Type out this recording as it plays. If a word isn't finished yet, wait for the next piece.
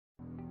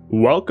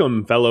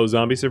Welcome, fellow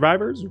zombie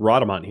survivors.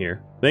 Rhadamant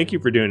here. Thank you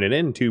for tuning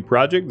in to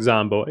Project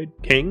Zomboid,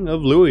 King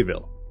of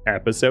Louisville,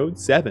 Episode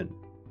 7,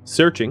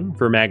 Searching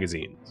for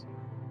Magazines.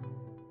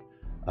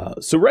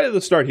 So right at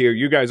the start here,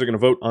 you guys are going to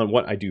vote on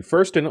what I do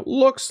first, and it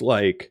looks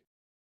like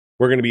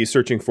we're going to be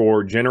searching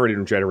for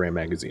Generator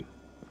magazine.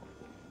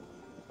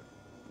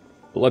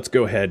 But let's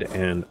go ahead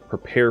and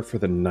prepare for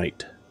the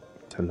night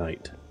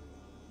tonight.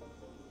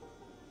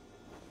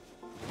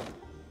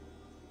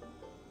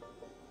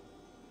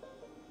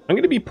 I'm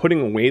going to be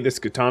putting away this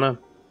katana.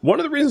 One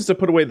of the reasons to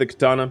put away the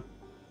katana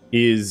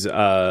is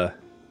until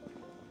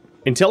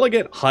I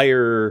get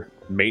higher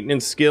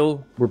maintenance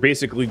skill, we're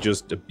basically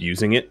just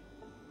abusing it.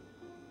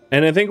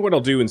 And I think what I'll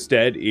do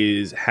instead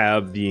is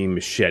have the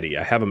machete.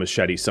 I have a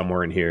machete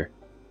somewhere in here.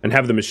 And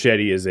have the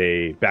machete as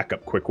a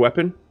backup quick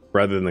weapon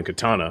rather than the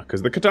katana.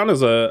 Because the katana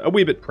is a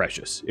wee bit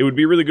precious. It would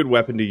be a really good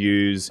weapon to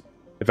use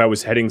if I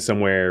was heading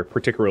somewhere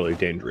particularly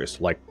dangerous,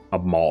 like a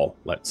mall,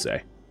 let's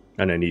say.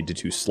 And I needed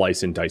to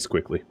slice and dice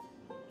quickly.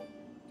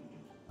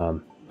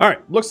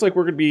 Alright, looks like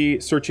we're going to be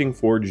searching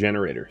for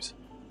generators.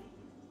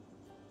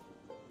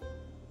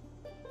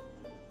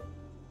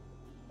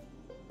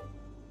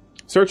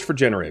 Search for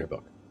generator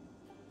book.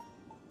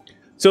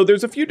 So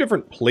there's a few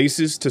different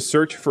places to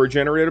search for a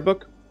generator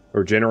book,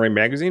 or generator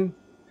magazine.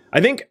 I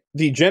think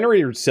the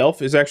generator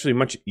itself is actually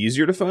much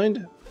easier to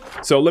find.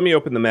 So let me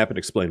open the map and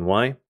explain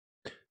why.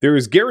 There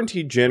is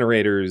guaranteed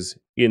generators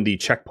in the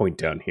checkpoint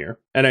down here,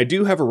 and I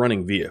do have a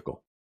running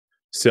vehicle.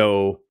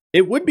 So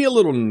it would be a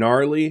little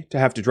gnarly to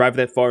have to drive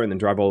that far and then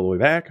drive all the way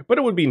back, but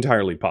it would be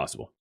entirely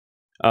possible.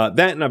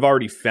 That, and I've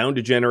already found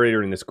a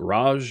generator in this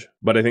garage,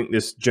 but I think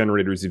this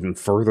generator is even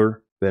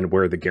further than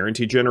where the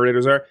guaranteed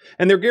generators are.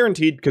 And they're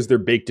guaranteed because they're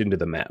baked into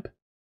the map.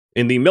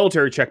 In the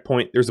military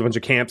checkpoint, there's a bunch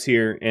of camps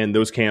here, and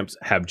those camps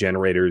have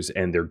generators,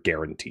 and they're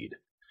guaranteed.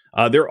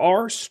 There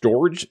are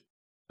storage,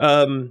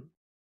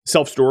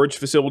 self-storage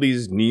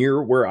facilities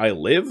near where I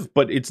live,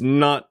 but it's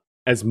not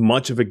as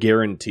much of a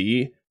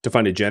guarantee to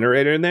find a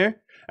generator in there.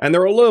 And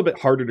they're a little bit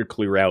harder to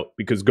clear out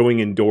because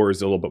going indoors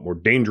is a little bit more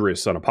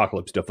dangerous on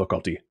apocalypse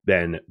difficulty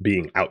than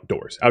being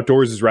outdoors.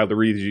 Outdoors is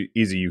rather easy.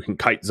 You can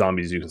kite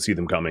zombies, you can see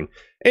them coming.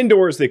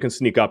 Indoors, they can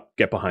sneak up,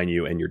 get behind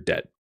you, and you're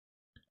dead.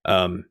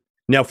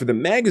 Now for the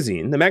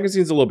magazine's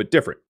a little bit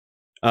different.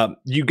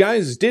 You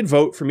guys did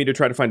vote for me to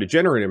try to find a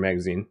generator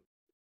magazine,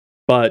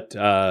 but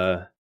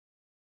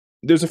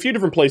there's a few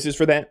different places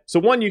for that. So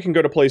one, you can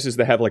go to places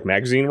that have like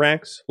magazine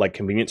racks, like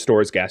convenience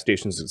stores, gas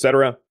stations,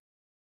 etc.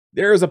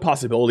 There is a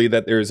possibility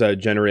that there's a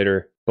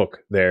generator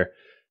book there.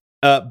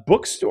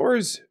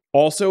 Bookstores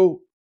also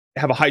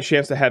have a high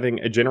chance of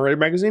having a generator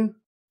magazine.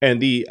 And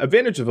the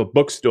advantage of a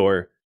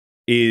bookstore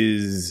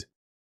is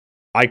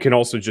I can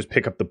also just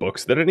pick up the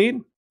books that I need.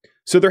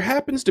 So there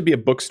happens to be a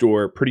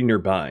bookstore pretty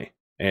nearby.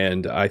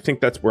 And I think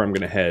that's where I'm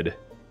going to head.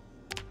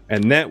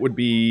 And that would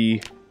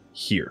be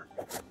here.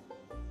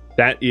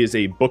 That is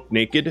a Book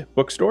Naked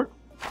bookstore.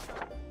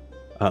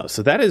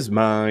 So that is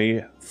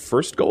my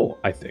first goal,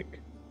 I think.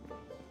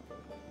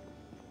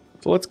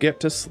 So let's get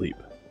to sleep.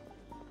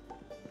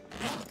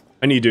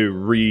 I need to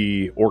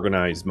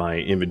reorganize my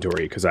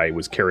inventory because I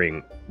was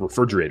carrying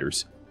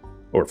refrigerators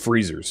or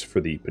freezers for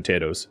the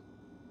potatoes.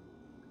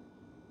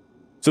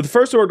 So the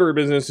first order of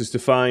business is to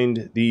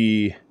find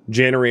the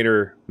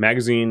generator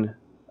magazine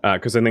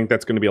because I think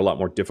that's going to be a lot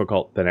more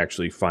difficult than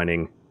actually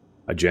finding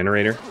a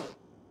generator.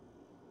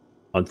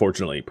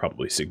 Unfortunately,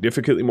 probably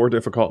significantly more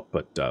difficult,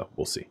 but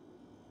we'll see.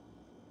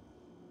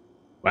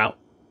 Wow,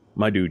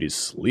 my dude is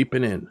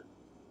sleeping in.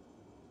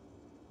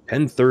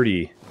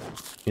 10:30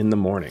 in the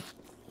morning.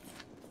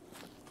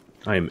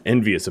 I am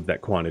envious of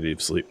that quantity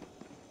of sleep.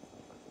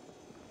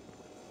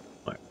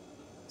 All right.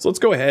 So let's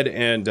go ahead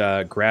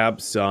and grab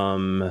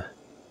some...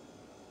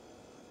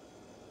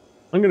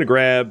 I'm going to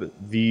grab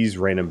these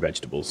random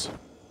vegetables.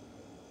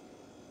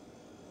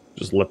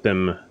 Just let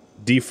them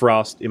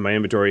defrost in my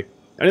inventory.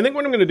 And I think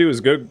what I'm going to do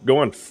is go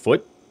on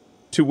foot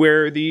to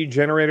where the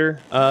generator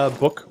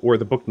book or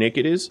the Book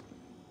Naked is.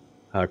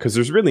 Because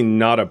there's really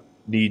not a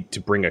need to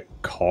bring a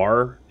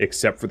car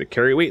except for the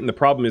carry weight, and the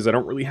problem is I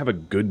don't really have a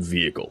good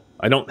vehicle.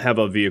 I don't have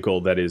a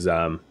vehicle that is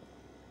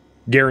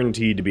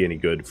guaranteed to be any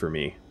good for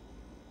me.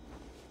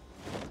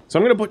 So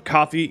I'm going to put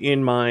coffee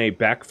in my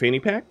back fanny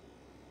pack,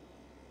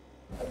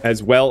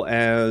 as well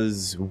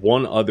as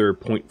one other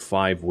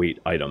 0.5 weight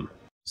item.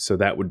 So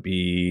that would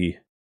be...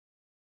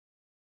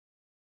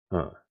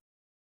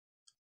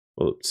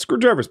 Well,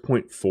 screwdriver's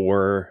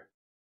 0.4.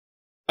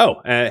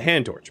 Oh,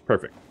 hand torch.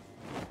 Perfect.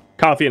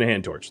 Coffee and a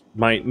hand torch.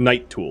 My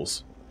night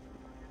tools.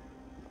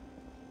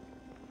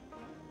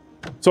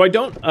 So I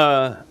don't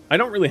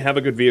really have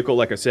a good vehicle,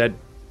 like I said,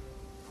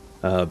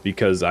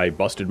 because I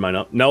busted mine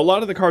up. Now, a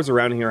lot of the cars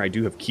around here I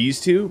do have keys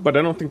to, but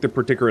I don't think they're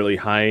particularly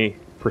high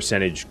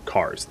percentage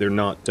cars. They're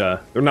not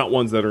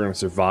ones that are going to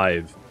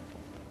survive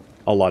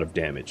a lot of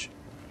damage.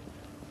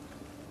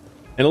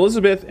 And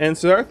Elizabeth and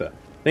Siddhartha,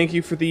 thank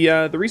you for the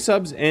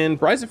resubs, and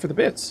Bryza for the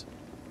bits.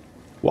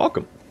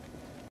 Welcome.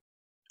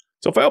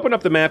 So if I open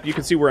up the map, you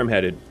can see where I'm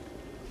headed.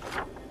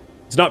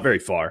 It's not very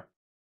far.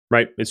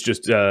 right? It's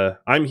just,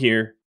 I'm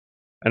here,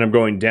 and I'm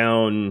going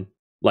down,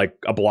 like,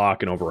 a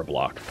block and over a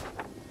block.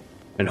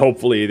 And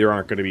hopefully there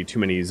aren't going to be too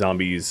many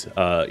zombies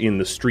in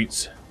the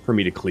streets for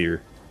me to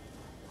clear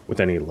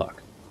with any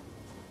luck.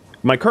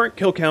 My current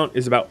kill count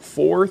is about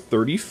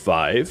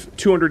 435.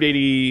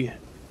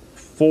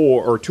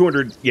 284, or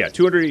 200, yeah,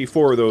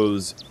 284 of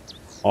those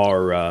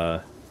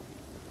are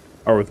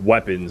with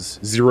weapons,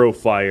 0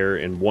 fire,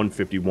 and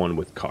 151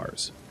 with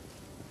cars.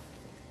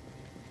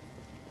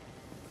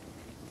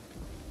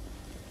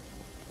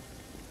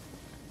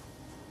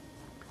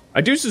 I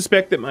do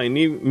suspect that my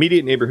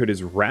immediate neighborhood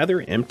is rather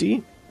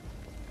empty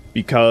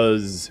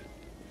because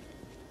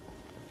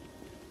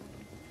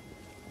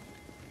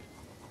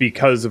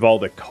of all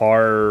the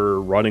car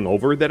running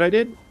over that I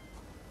did.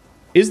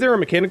 Is there a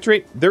mechanic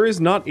trait? There is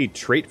not a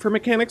trait for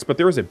mechanics, but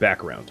there is a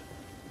background.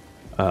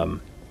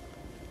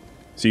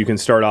 So you can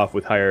start off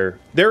with higher...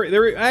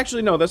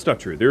 Actually, no, that's not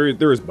true.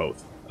 There is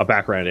both. A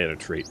background and a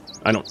trait.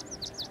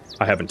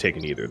 I haven't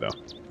taken either, though.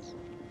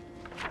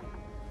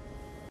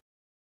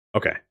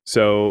 Okay,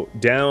 so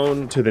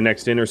down to the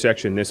next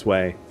intersection this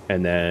way,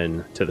 and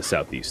then to the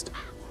southeast.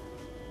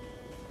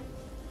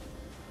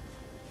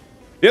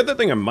 The other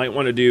thing I might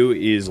want to do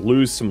is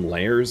lose some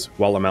layers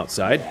while I'm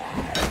outside.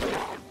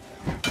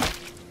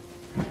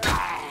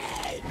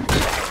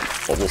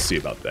 Well, we'll see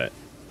about that.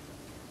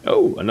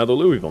 Oh, another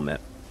Louisville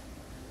map.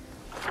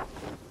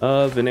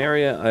 Of an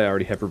area I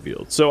already have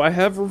revealed. So I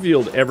have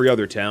revealed every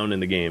other town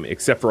in the game,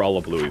 except for all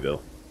of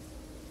Louisville.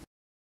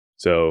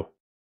 So...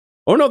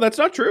 Oh no, that's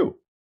not true!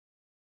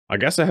 I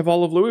guess I have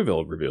all of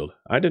Louisville revealed.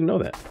 I didn't know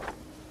that.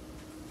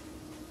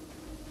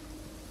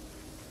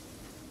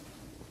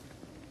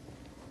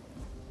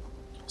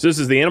 So this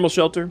is the animal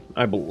shelter.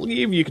 I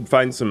believe you can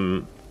find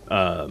some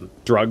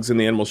drugs in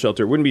the animal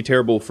shelter. It wouldn't be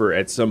terrible for,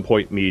 at some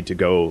point, me to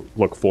go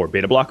look for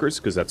beta blockers,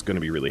 because that's going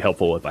to be really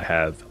helpful if I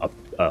have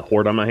a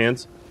horde on my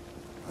hands.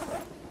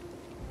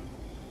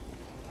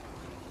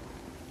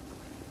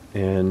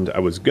 And I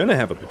was going to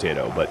have a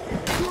potato, but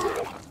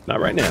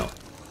not right now.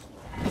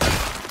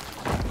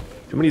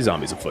 Too many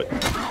zombies afoot.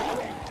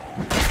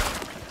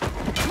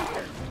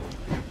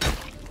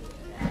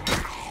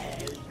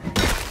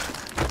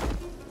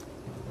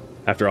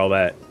 After all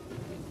that,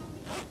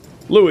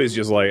 Louis is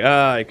just like,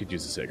 I could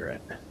use a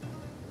cigarette.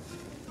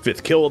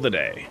 5th kill of the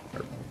day.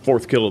 Or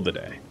 4th kill of the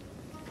day.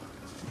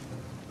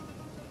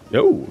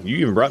 Oh, you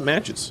even brought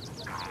matches.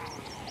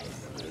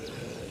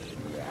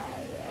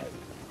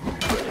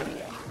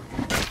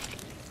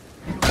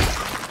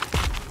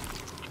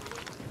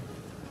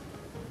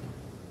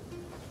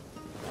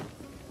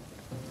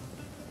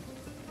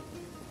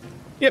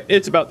 Yep,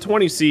 it's about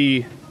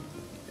 20C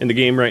in the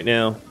game right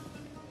now,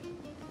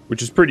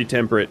 which is pretty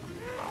temperate.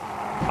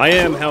 I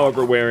am,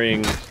 however,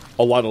 wearing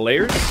a lot of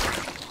layers.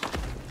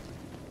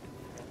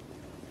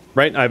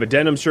 Right, I have a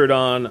denim shirt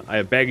on, I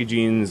have baggy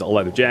jeans, a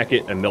leather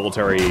jacket, a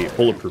military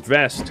bulletproof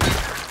vest.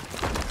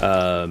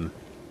 I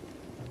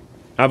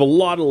have a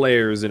lot of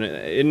layers, and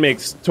it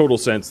makes total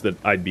sense that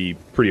I'd be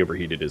pretty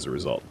overheated as a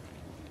result.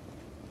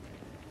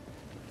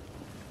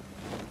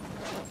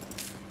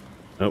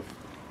 Nope.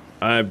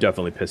 I've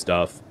definitely pissed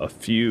off a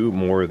few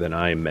more than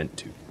I meant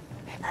to.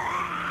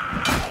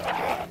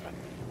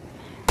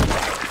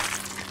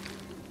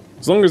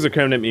 As long as they're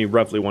coming at me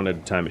roughly one at a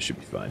time, it should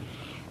be fine.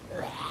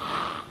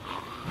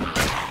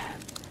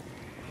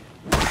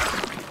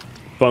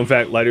 Fun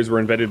fact, lighters were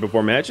invented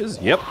before matches?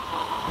 Yep.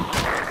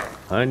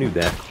 I knew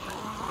that.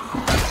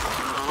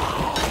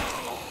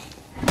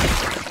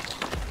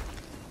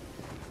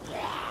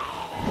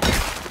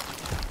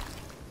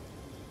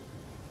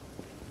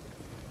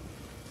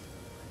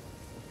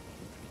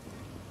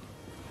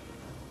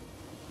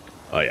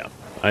 Oh yeah,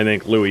 I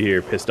think Louis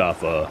here pissed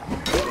off a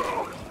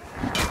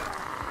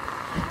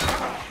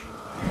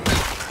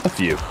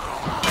few.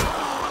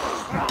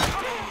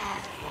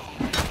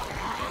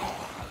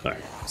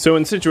 Alright, so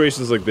in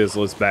situations like this,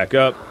 let's back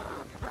up,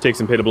 take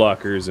some beta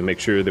blockers, and make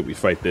sure that we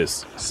fight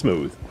this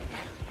smooth.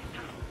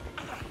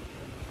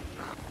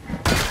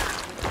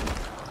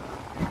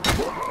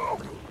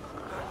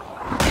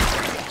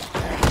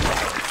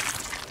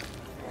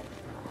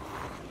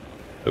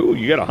 Ooh,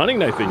 you got a hunting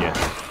knife in you.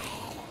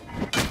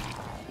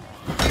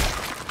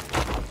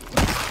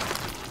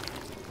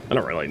 I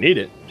don't really need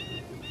it.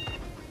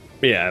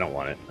 But yeah, I don't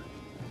want it.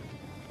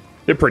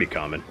 They're pretty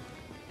common.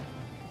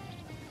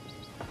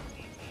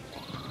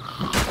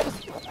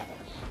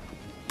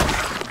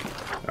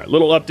 Alright,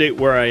 little update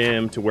where I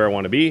am to where I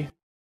want to be.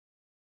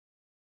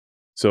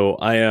 So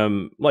I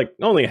am, like,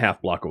 only a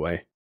half block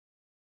away.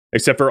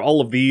 Except for all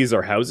of these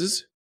are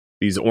houses.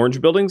 These orange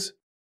buildings.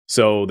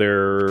 So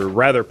they're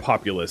rather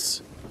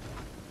populous.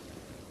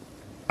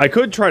 I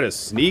could try to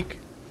sneak,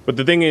 but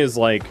the thing is,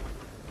 like,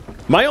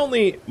 my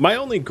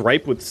only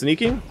gripe with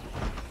sneaking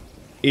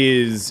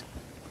is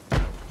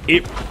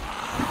it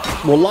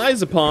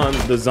relies upon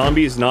the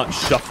zombies not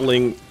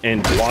shuffling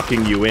and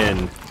blocking you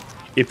in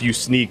if you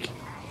sneak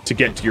to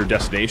get to your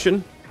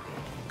destination.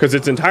 Because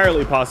it's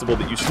entirely possible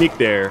that you sneak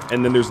there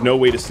and then there's no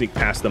way to sneak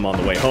past them on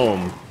the way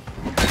home,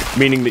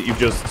 meaning that you've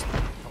just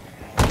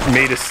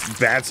made a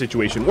bad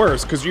situation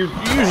worse, because you're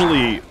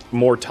usually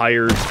more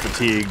tired,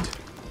 fatigued,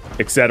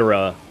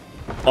 etc.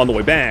 on the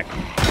way back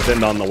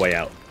than on the way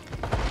out.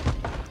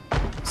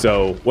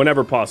 So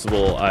whenever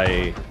possible,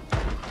 I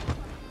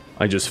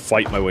just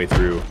fight my way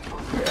through.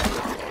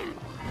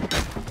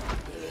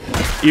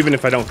 Even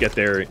if I don't get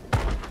there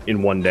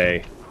in one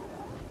day,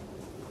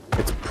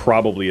 it's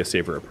probably a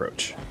safer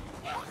approach.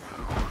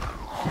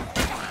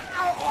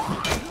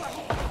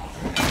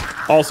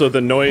 Also,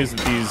 the noise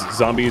that these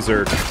zombies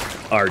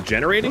are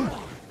generating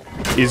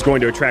is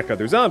going to attract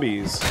other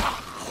zombies,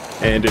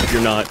 and if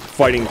you're not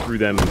fighting through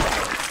them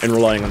and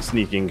relying on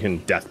sneaking, can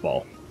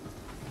deathball.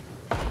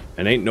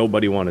 And ain't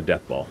nobody want a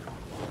deathball.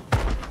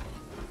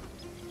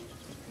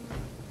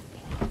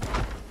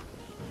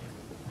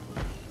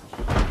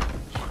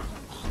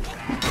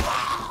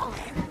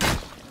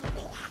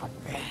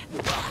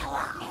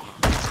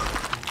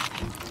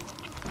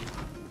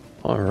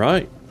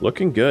 Alright,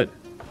 looking good.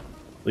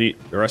 Eat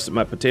the rest of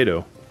my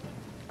potato.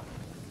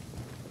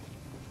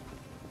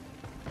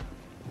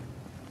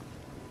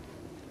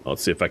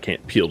 Let's see if I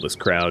can't peel this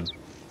crowd.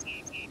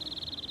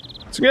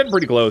 It's getting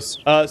pretty close.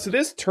 So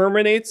this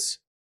terminates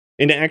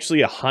into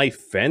actually a high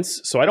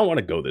fence, so I don't want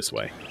to go this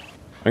way.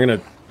 I'm going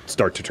to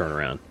start to turn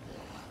around.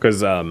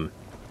 Because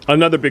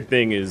another big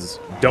thing is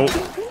don't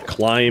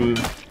climb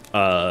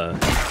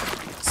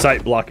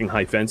sight-blocking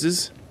high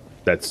fences.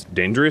 That's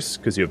dangerous,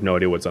 because you have no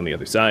idea what's on the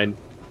other side.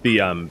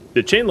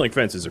 The chain link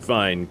fences are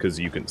fine, because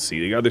you can see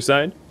the other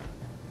side.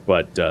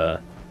 But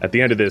at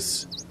the end of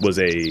this was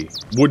a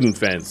wooden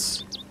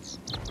fence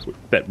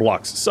that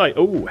blocks sight.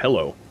 Oh,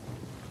 hello.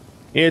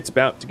 It's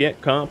about to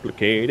get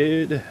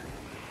complicated.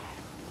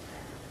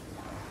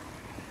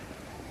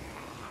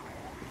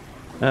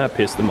 I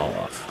pissed them all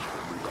off.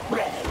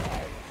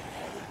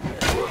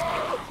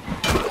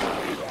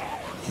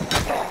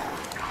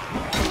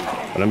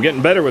 But I'm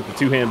getting better with the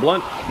two-hand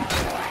blunt.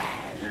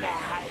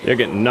 They're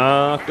getting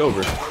knocked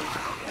over.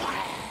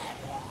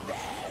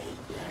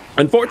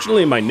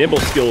 Unfortunately, my nibble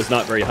skill is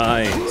not very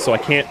high, so I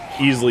can't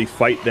easily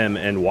fight them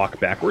and walk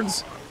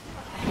backwards.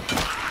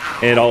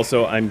 And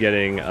also, I'm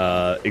getting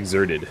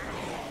exerted.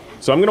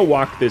 So I'm going to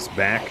walk this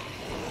back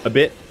a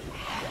bit.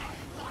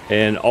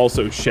 And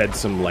also shed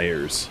some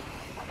layers.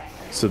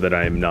 So that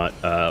I'm not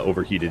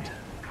overheated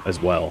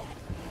as well.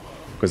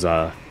 Because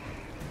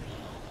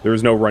there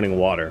is no running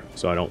water.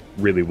 So I don't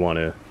really want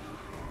to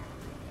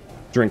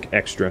drink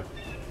extra.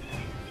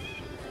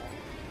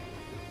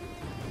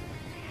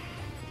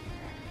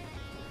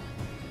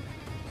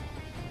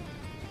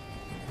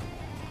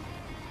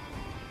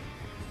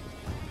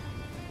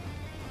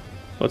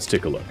 Let's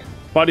take a look.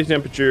 Body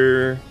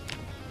temperature.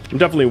 I'm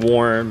definitely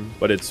warm,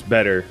 but it's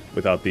better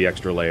without the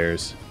extra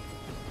layers.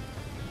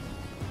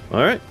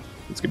 Alright,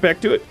 let's get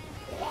back to it.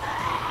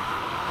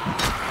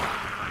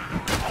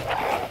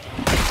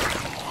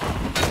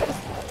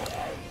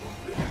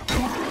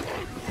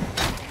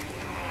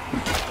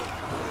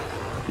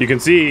 You can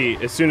see,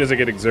 as soon as I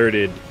get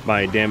exerted,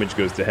 my damage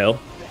goes to hell.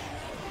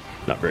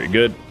 Not very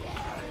good.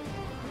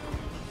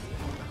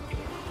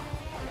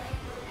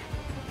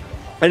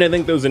 And I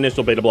think those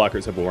initial beta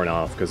blockers have worn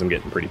off because I'm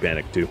getting pretty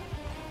panicked too.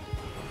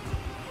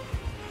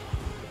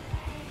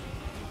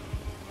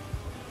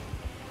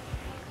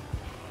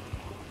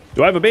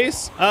 Do I have a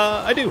base?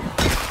 I do.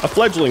 A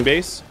fledgling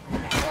base.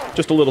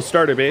 Just a little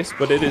starter base,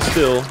 but it is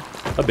still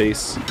a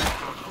base.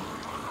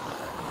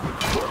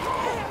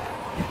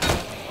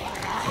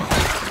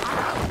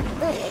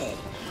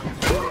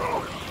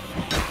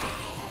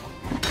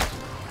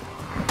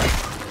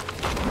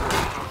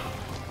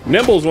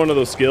 Nimble is one of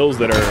those skills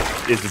that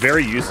is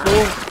very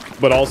useful,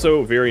 but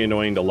also very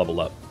annoying to level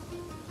up.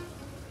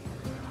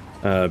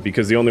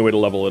 Because the only way to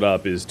level it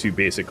up is to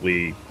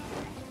basically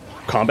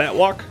combat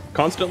walk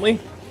constantly,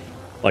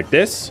 like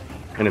this,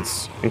 and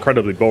it's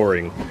incredibly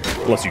boring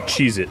unless you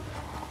cheese it.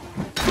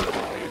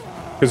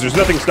 Because there's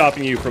nothing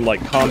stopping you from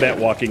like combat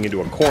walking into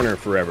a corner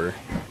forever.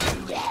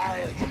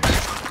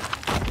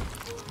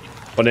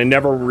 But I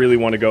never really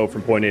want to go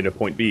from point A to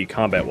point B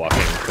combat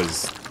walking,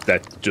 because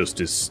that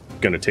just is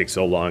going to take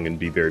so long and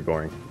be very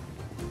boring.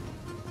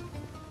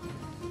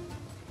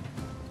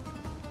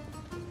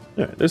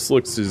 Alright, this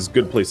looks as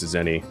good a place as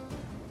any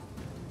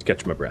to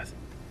catch my breath.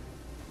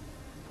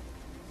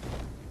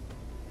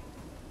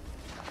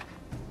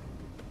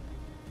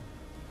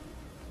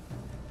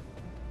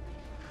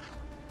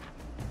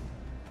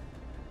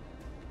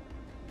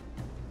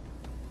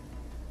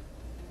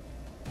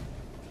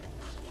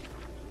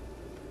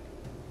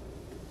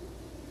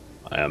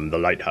 I am the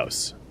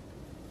lighthouse.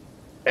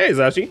 Hey,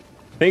 Zashi.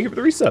 Thank you for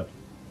the resub.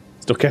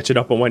 Still catching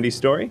up on Wendy's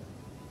story?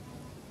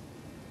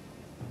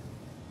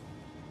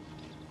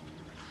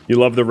 You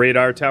love the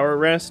radar tower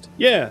rest?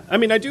 Yeah, I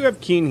mean, I do have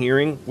keen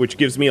hearing, which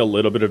gives me a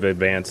little bit of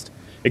advanced.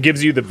 It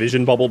gives you the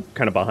vision bubble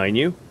kind of behind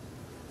you.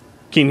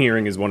 Keen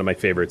hearing is one of my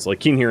favorites.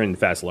 Like, keen hearing and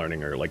fast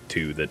learning are like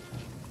two that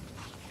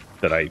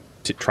I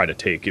try to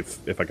take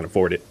if I can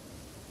afford it.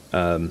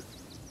 But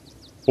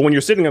when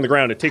you're sitting on the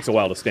ground, it takes a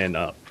while to stand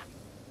up.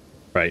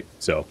 Right,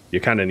 so you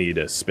kind of need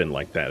a spin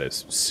like that,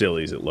 as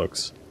silly as it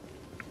looks.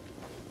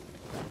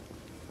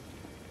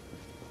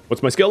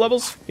 What's my skill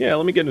levels? Yeah,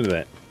 let me get into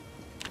that.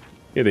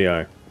 Here they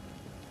are.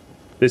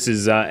 This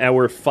is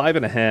hour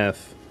 5.5,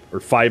 or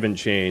 5 and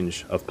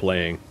change of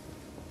playing.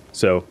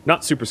 So,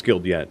 not super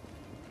skilled yet.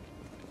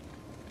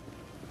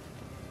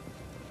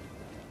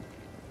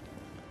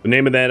 The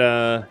name of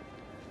that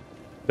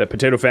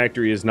potato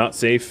factory is not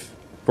safe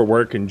for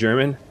work in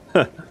German.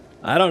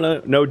 I don't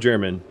know, no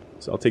German,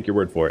 so I'll take your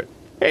word for it.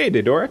 Hey,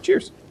 Dedora,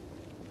 cheers.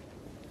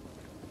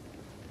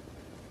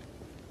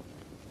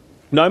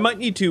 Now, I might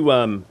need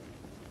to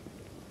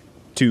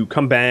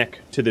come back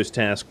to this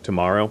task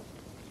tomorrow.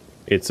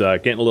 It's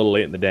getting a little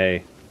late in the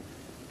day.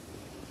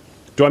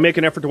 Do I make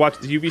an effort to watch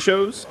the TV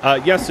shows?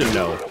 Yes and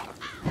no.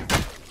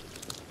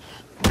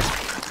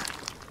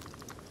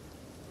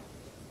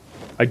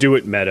 I do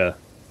it meta,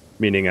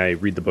 meaning I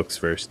read the books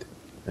first,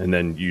 and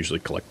then usually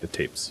collect the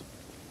tapes.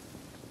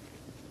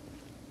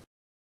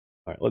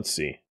 Alright, let's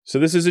see. So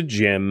this is a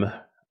gym.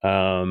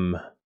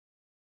 Where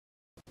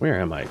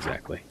am I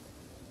exactly?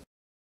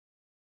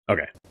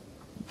 Okay.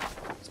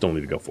 Still need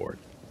to go forward.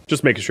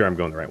 Just making sure I'm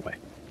going the right way.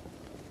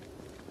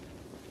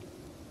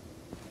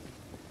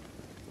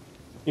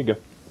 Here you go.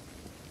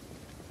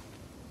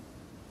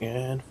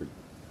 And for...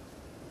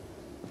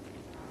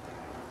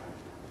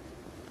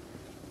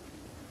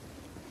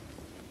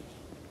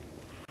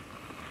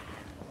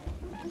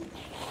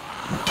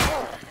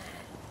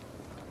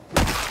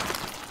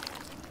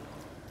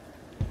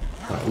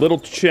 A little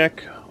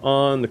check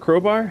on the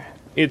crowbar.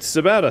 It's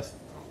about a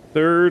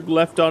third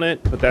left on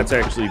it, but that's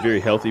actually very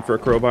healthy for a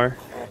crowbar.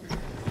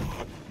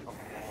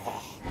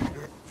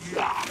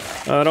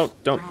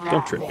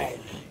 Don't trip me.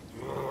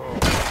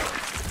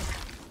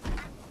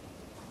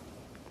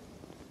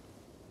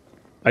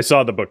 I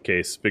saw the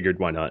bookcase, figured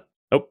why not.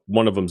 Oh,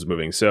 one of them's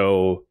moving.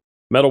 So,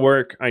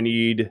 metalwork, I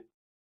need.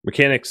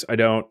 Mechanics, I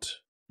don't.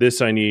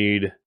 This I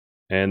need.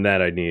 And that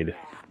I need.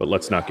 But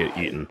let's not get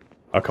eaten.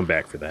 I'll come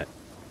back for that.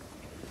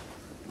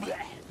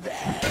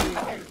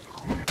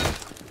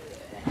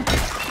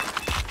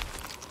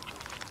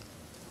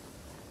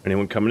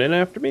 Anyone coming in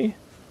after me?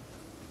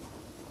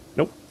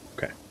 Nope.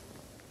 Okay.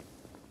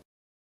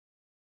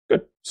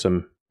 Good.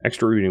 Some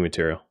extra reading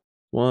material.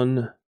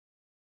 1,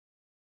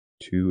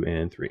 2,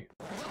 and 3.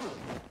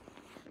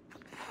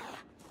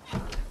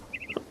 Oh,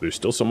 there's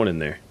still someone in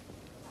there.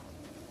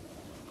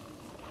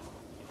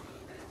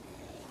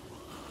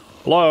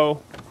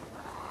 Hello?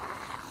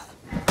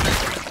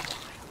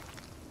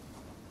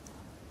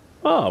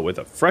 Oh, with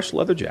a fresh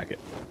leather jacket.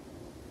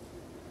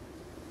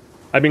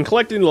 I've been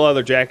collecting the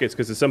leather jackets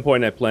because at some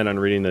point I plan on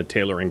reading the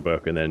tailoring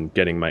book and then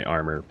getting my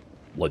armor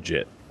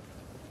legit.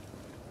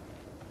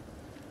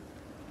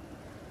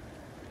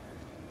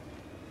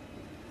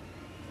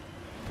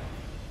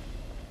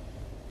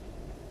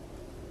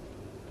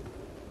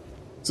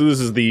 So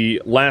this is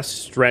the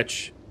last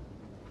stretch.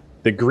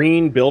 The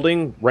green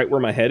building right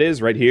where my head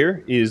is, right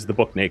here, is the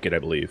Book Naked, I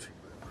believe.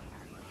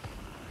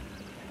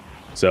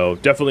 So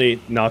definitely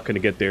not going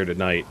to get there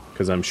tonight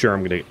because I'm sure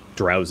I'm going to get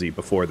drowsy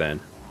before then.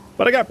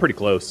 But I got pretty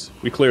close.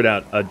 We cleared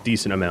out a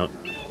decent amount.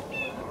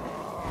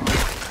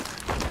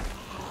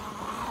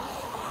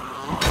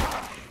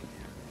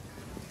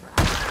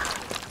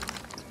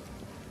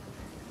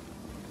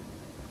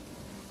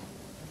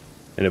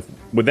 And if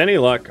with any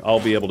luck, I'll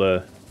be able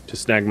to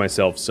snag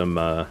myself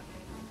some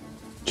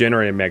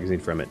generated magazine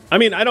from it. I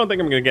mean, I don't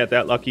think I'm going to get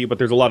that lucky, but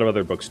there's a lot of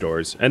other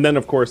bookstores. And then,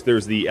 of course,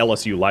 there's the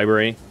LSU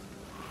Library,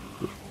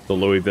 the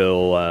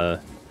Louisville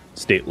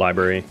State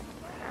Library,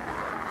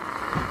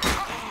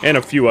 and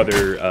a few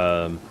other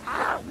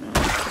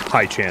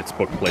high-chance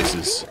book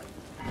places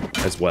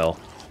as well.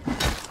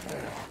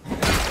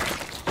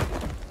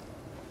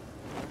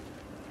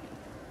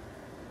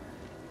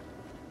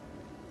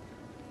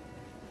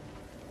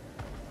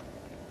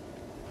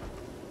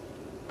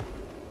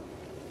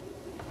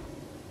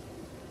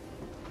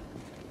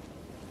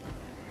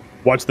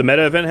 Watch the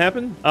meta event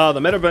happen? The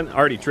meta event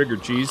already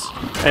triggered, cheese.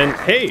 And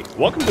hey,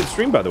 welcome to the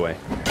stream, by the way.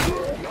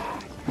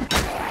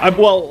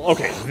 Well,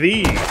 okay,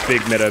 the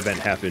big meta event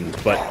happened,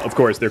 but of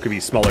course there could be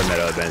smaller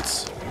meta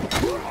events.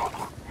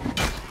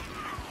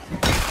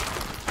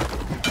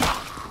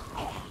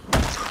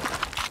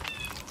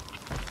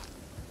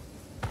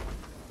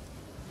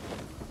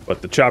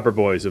 But the Chopper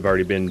Boys have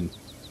already been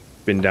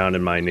down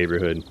in my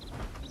neighborhood,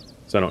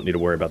 so I don't need to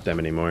worry about them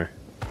anymore.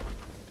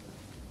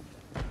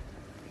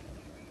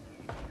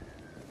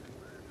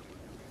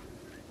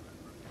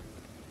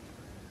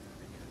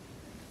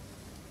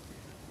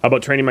 How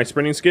about training my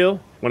sprinting skill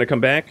when I come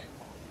back?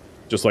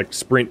 Just like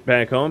sprint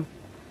back home?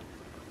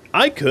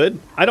 I could.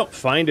 I don't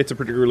find it's a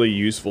particularly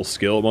useful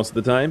skill most of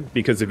the time,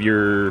 because if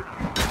you're...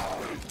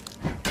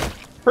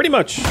 Pretty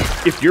much,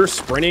 if you're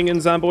sprinting in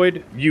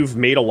Zomboid, you've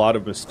made a lot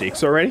of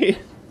mistakes already.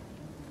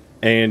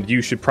 And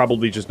you should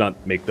probably just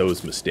not make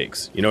those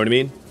mistakes. You know what I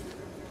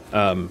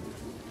mean?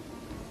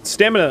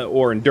 Stamina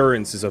or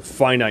endurance is a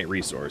finite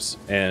resource,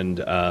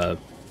 and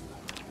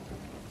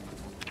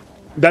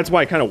that's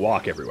why I kind of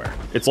walk everywhere.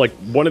 It's like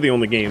one of the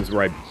only games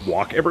where I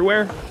walk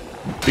everywhere,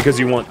 because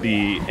you want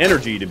the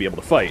energy to be able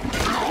to fight.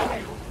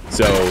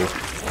 So,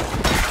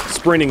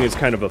 sprinting is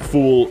kind of a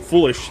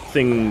foolish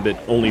thing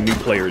that only new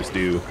players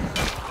do.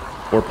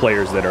 Or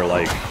players that are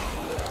like...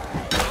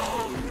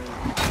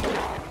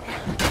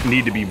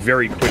 need to be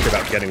very quick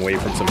about getting away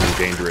from something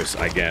dangerous,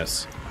 I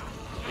guess.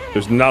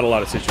 There's not a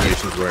lot of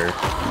situations where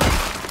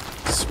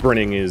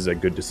sprinting is a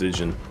good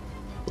decision.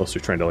 Unless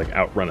you're trying to, like,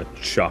 outrun a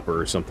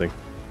chopper or something.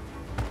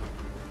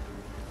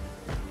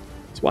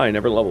 That's why I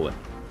never level it.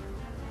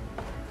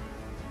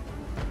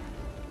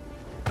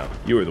 Oh,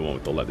 you were the one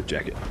with the leather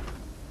jacket.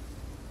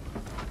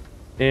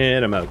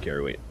 And I'm out of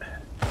carry weight.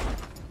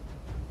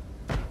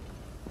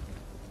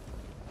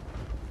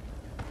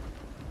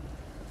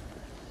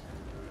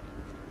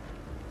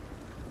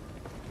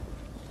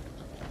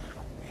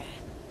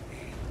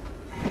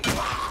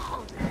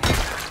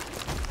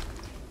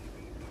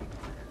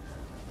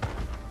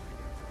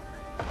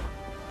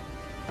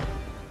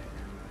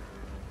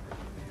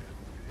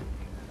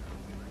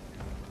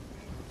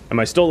 Am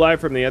I still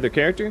live from the other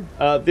character?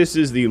 This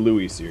is the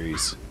Louis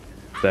series.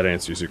 If that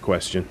answers your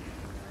question.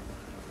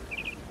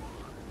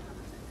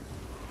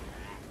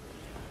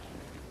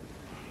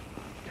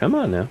 Come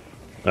on now.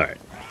 Alright.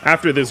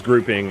 After this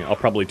grouping, I'll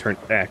probably turn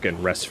back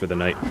and rest for the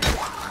night.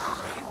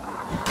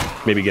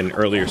 Maybe get an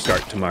earlier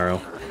start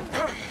tomorrow.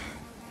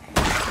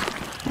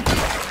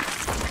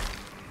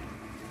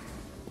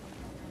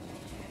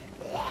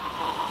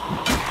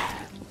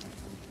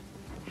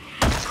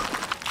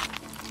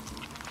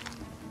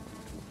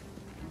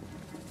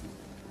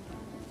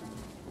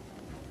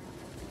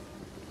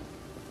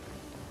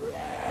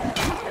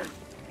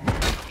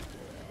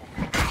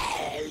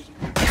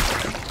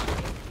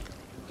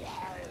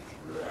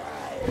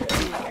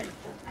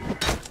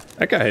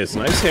 That guy has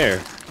nice hair.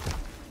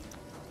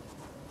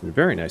 And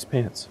very nice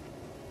pants.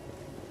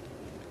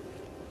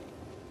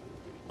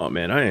 Oh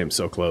man, I am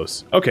so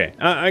close. Okay,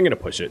 I'm gonna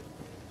push it.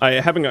 I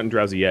haven't gotten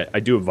drowsy yet.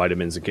 I do have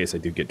vitamins in case I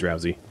do get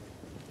drowsy.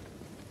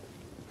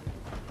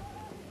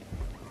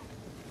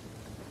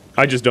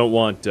 I just don't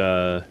want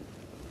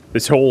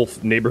this whole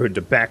neighborhood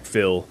to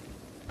backfill.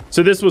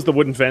 So this was the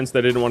wooden fence that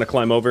I didn't want to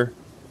climb over,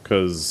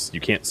 because you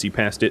can't see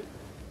past it.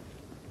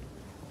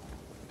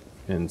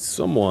 And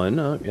someone...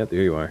 oh, yeah,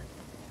 there you are.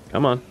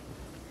 Come on.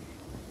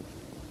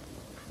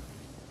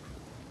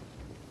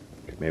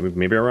 Okay,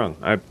 maybe I'm wrong.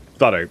 I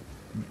thought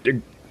the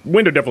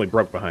window definitely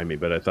broke behind me,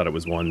 but I thought it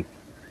was one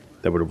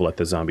that would have let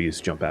the zombies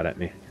jump out at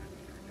me.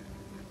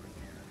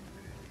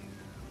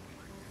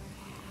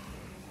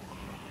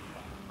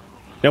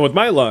 Now, with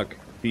my luck,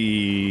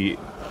 the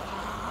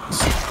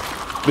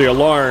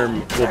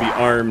alarm will be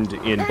armed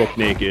in Book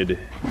Naked,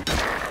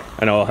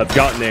 and I'll have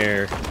gotten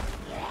there,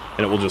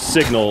 and it will just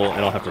signal,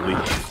 and I'll have to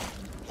leave.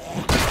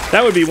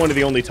 That would be one of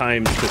the only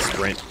times to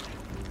sprint,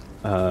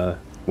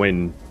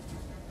 when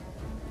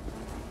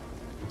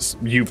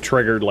you've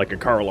triggered like a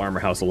car alarm or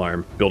house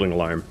alarm, building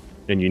alarm,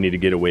 and you need to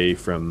get away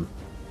from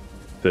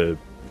the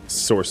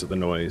source of the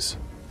noise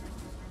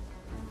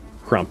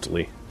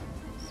promptly.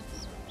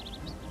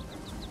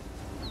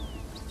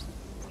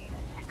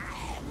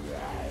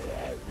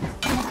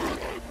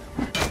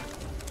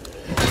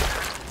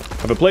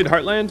 Have I played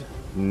Heartland?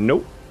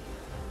 Nope.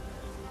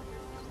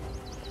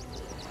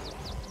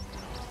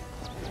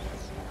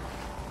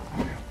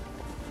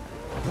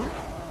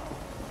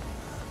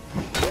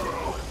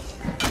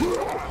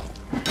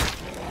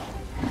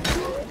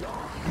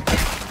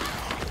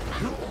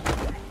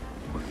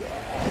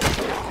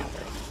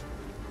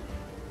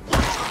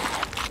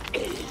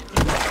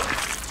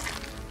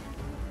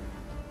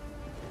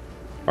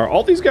 Are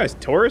all these guys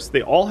tourists?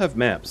 They all have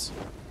maps.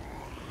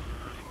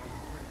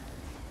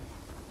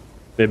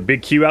 They have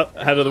big queue out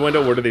of the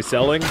window. What are they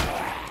selling?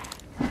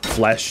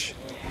 Flesh.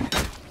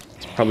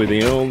 It's probably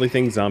the only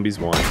thing zombies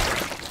want.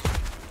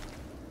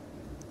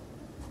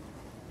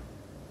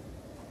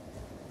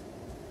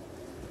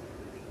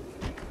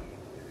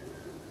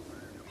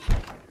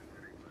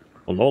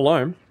 Well, no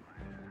alarm.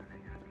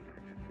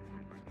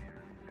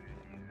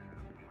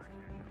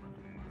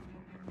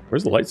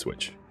 Where's the light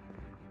switch?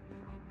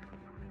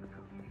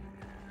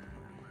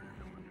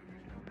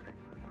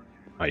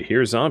 I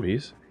hear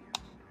zombies.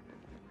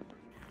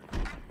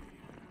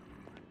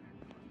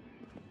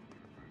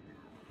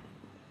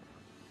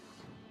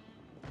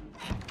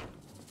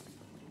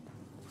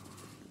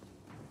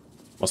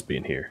 Must be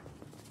in here.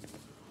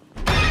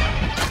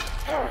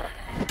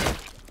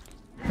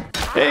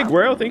 Hey,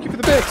 Guero, thank you for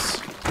the bits.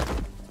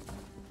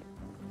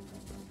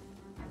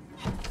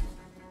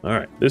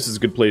 Alright, this is a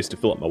good place to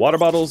fill up my water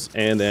bottles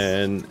and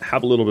then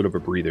have a little bit of a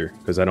breather,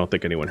 because I don't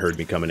think anyone heard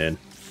me coming in.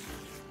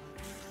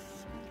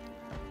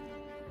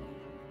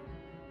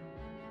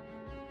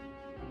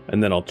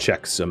 And then I'll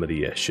check some of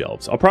the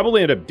shelves. I'll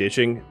probably end up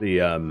ditching the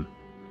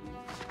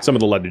some of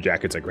the leather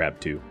jackets I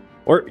grabbed too.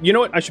 Or, you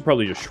know what? I should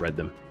probably just shred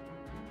them.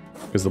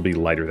 Because they'll be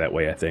lighter that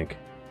way, I think.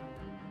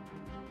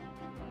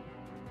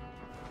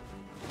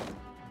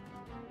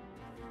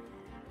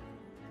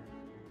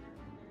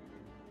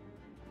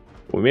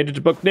 We made it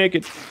to Book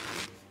Naked.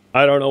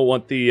 I don't know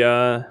what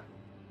the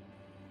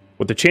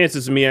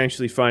chances of me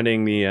actually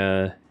finding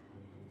the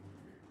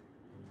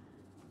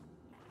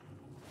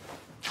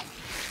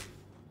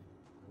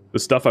the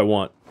stuff I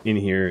want in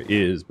here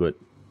is, but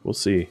we'll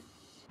see.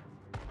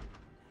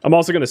 I'm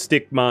also going to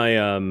stick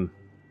my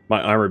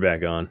my armor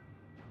back on.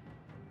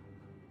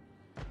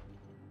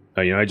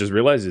 You know, I just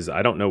realized is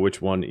I don't know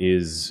which one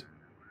is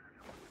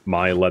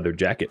my leather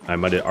jacket. I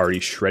might have already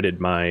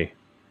shredded my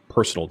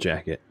personal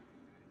jacket.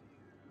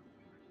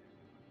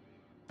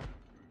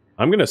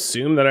 I'm going to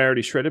assume that I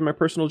already shredded my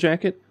personal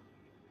jacket.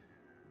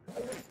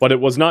 But it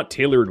was not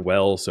tailored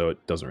well, so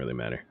it doesn't really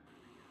matter.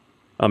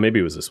 Oh, maybe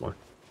it was this one.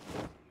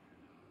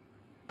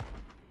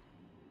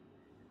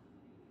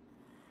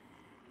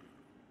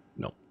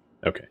 No.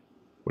 Okay.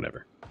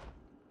 Whatever.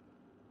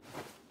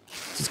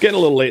 It's getting a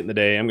little late in the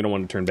day. I'm going to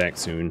want to turn back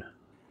soon.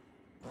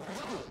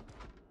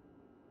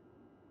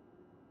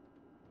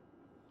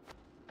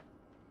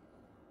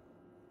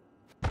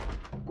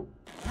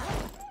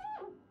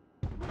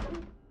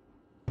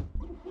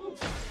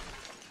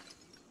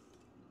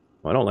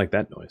 Well, I don't like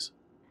that noise.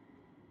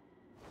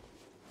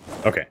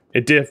 Okay,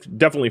 it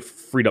definitely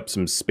freed up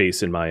some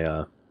space in my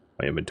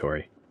my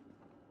inventory.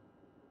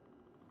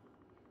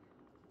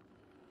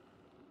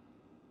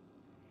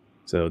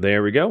 So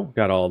there we go.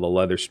 Got all the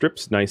leather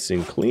strips nice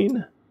and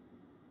clean.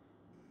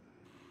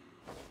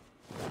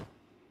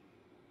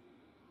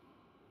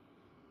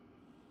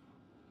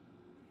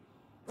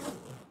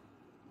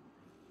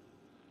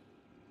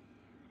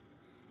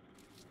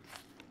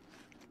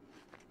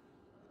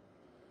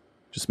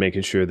 Just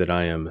making sure that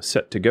I am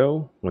set to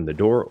go when the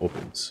door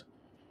opens.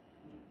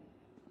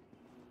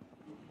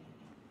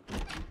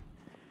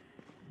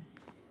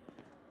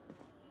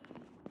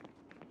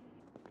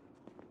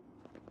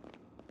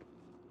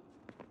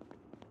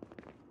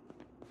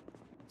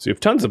 So you have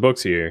tons of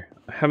books here.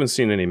 I haven't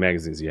seen any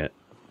magazines yet.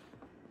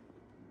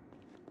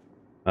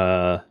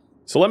 So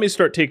let me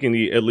start taking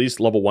the at least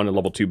level 1 and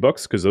level 2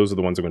 books, because those are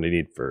the ones I'm going to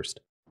need first.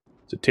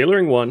 So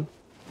tailoring 1,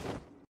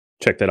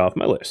 check that off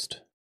my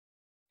list.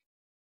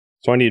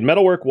 So I need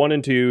metalwork 1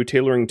 and 2,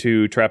 tailoring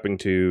 2, trapping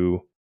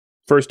 2,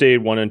 first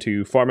aid 1 and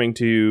 2, farming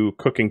 2,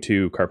 cooking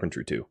 2,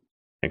 carpentry 2.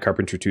 And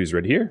carpentry 2 is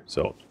right here,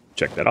 so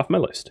check that off my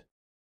list.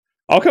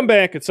 I'll come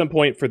back at some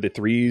point for the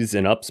 3s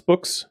and ups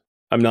books.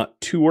 I'm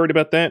not too worried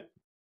about that.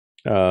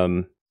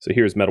 So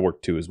here's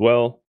metalwork 2 as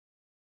well.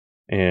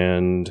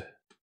 And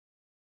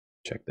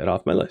check that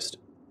off my list.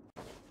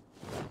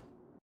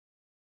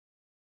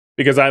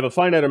 Because I have a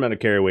finite amount of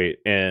carry weight,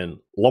 and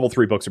level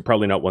 3 books are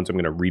probably not ones I'm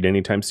going to read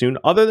anytime soon,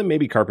 other than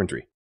maybe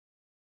carpentry.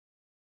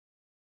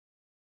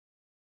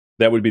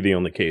 That would be the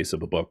only case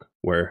of a book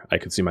where I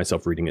could see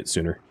myself reading it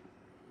sooner.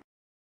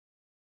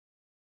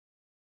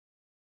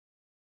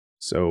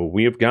 So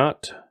we have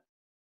got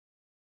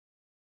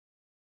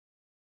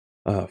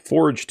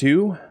Forge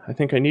 2, I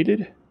think I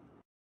needed.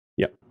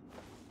 Yep.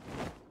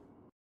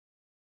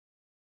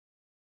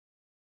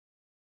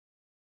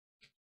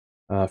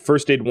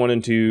 First Aid 1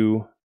 and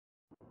 2.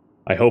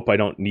 I hope I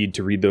don't need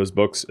to read those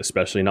books,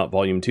 especially not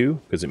Volume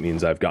 2, because it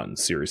means I've gotten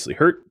seriously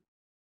hurt.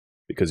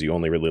 Because you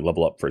only really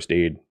level up First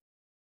Aid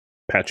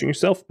patching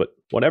yourself, but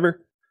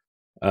whatever.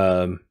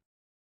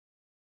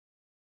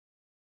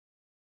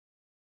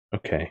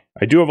 Okay,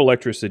 I do have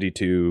Electricity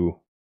 2.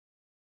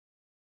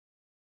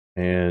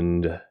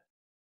 And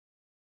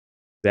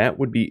that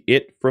would be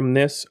it from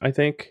this, I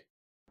think.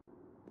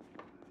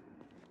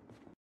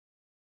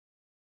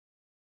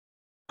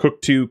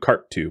 Cook 2,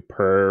 Carp 2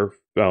 per...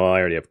 Oh, I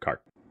already have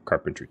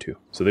Carpentry 2.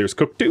 So there's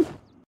Cook 2.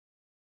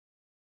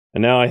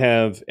 And now I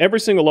have every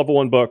single level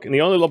 1 book. And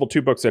the only level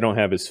 2 books I don't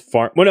have is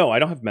Farm... Well, no, I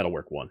don't have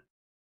Metalwork 1.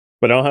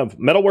 But I'll have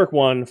Metalwork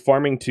 1,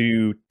 Farming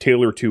 2,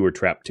 Tailor 2, or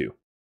Trap 2.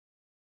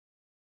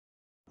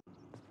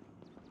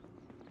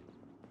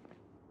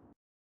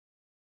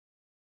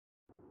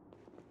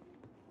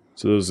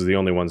 So those are the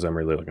only ones I'm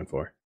really looking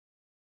for.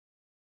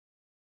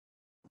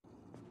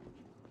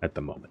 At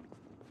the moment.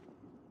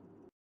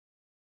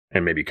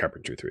 And maybe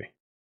Carpentry 3.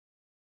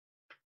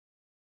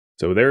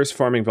 So there's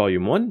Farming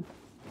Volume 1.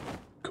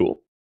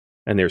 Cool.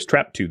 And there's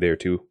Trap 2 there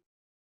too.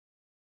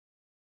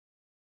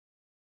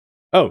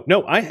 Oh,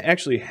 no, I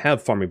actually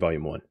have Farming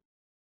Volume 1.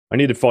 I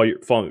needed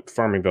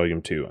Farming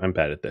Volume 2. I'm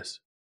bad at this.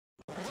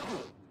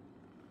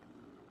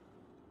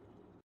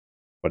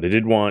 But I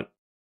did want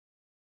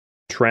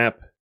Trap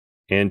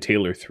and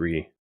Tailor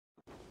 3.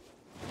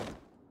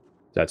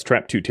 That's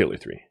Trap 2, Tailor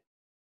 3.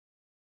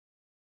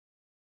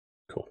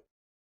 Cool.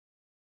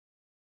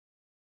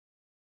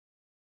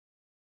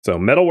 So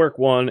Metalwork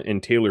 1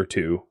 and Tailor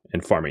 2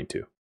 and Farming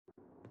 2.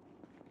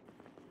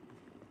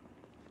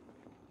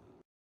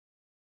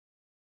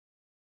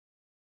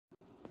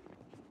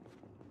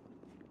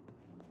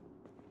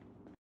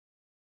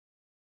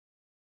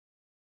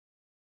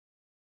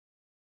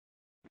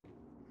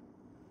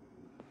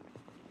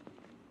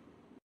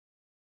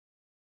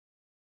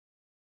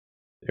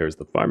 There's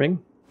the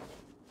farming.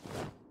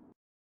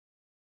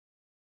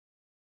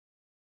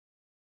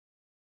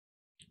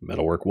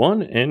 Metalwork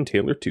 1 and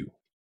Tailor 2.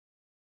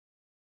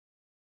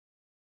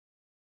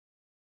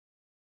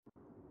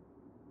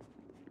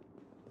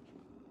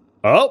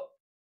 Oh!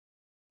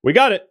 We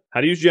got it!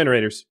 How to use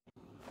generators.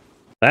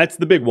 That's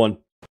the big one.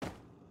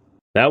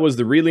 That was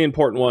the really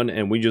important one,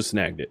 and we just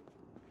snagged it.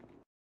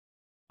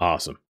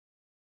 Awesome.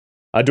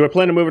 Do I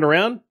plan on moving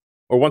around?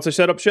 Or once I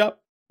set up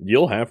shop?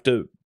 You'll have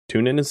to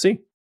tune in and see.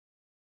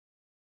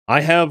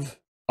 I have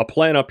a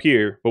plan up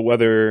here, but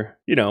whether,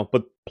 you know,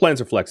 but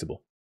plans are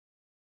flexible.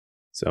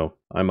 So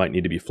I might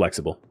need to be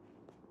flexible.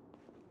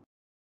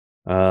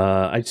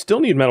 I still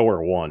need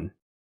Metalwork 1.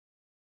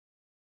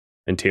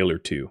 And Tailor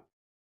 2.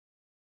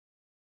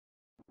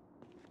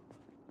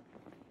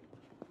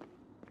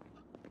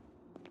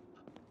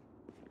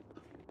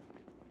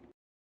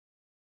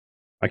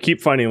 I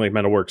keep finding like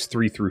Metalworks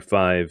 3 through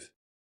 5.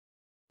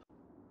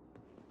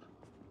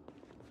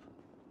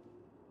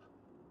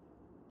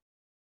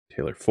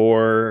 Tailor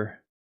 4.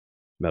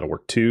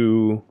 Metalwork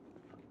 2.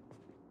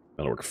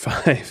 Metalwork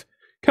 5.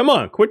 Come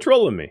on, quit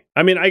trolling me.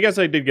 I mean, I guess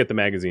I did get the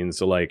magazine,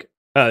 so like...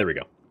 there we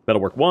go.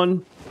 Metalwork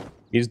 1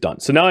 is done.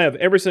 So now I have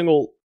every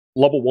single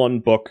level 1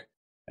 book,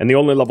 and the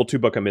only level 2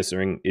 book I'm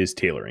missing is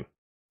tailoring.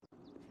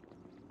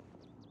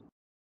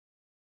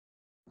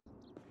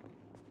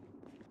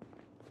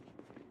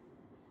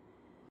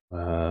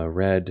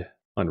 Red,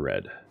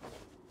 unread.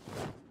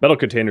 Metal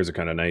containers are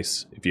kind of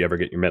nice if you ever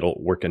get your metal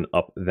working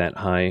up that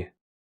high.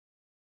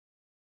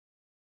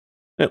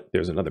 Oh,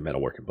 there's another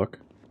metalworking book.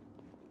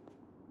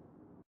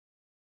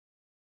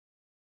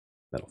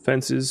 Metal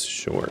fences,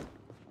 sure.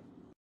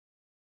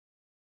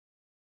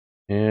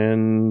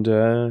 And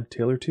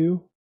Tailor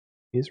 2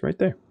 is right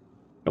there.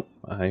 Oh,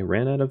 I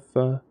ran out of...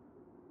 There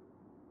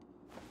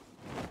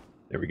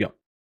we go.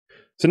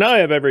 So now I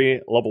have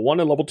every level 1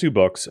 and level 2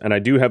 books, and I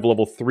do have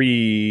level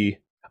 3...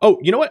 Oh,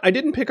 you know what? I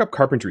didn't pick up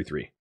Carpentry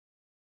 3.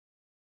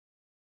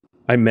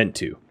 I meant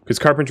to, because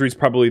Carpentry is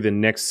probably the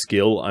next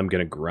skill I'm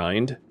going to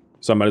grind.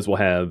 So I might as well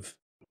have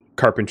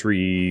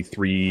Carpentry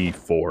 3,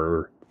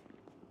 4.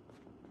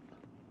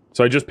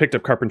 So I just picked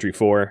up Carpentry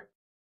 4.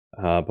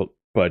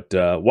 But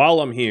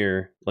while I'm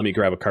here, let me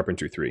grab a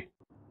Carpentry 3.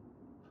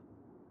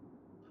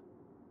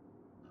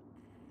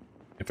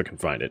 If I can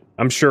find it.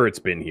 I'm sure it's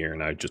been here,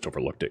 and I just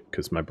overlooked it,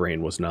 because my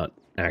brain was not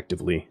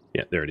actively...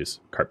 Yeah, there it is.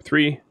 Carp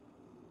 3.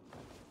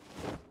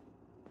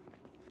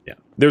 Yeah.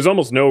 There's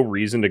almost no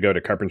reason to go to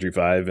Carpentry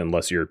 5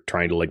 unless you're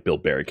trying to, like,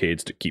 build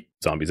barricades to keep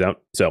zombies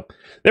out. So,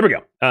 there we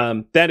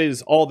go. That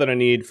is all that I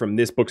need from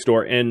this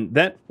bookstore, and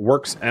that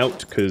works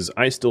out, because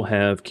I still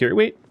have carry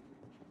weight.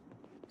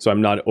 So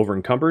I'm not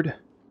over-encumbered.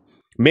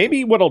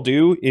 Maybe what I'll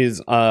do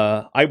is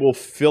I will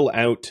fill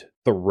out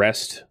the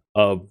rest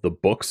of the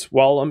books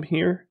while I'm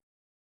here,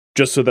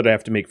 just so that I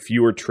have to make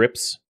fewer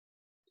trips.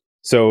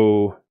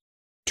 So,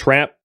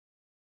 Trap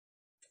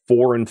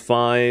 4 and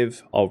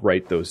 5, I'll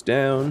write those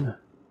down.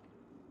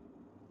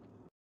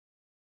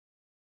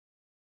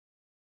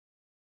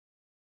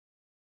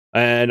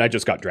 And I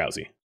just got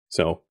drowsy,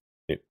 so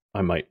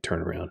I might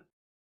turn around.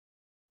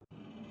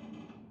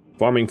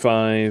 Farming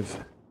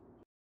 5.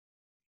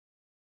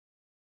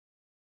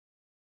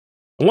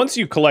 Once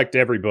you collect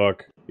every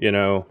book, you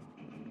know,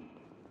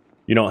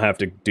 you don't have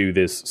to do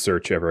this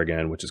search ever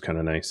again, which is kind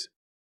of nice.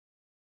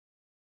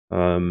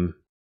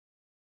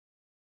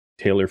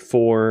 Tailor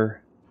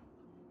 4.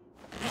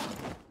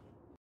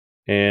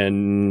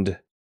 And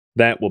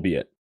that will be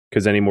it.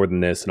 Because any more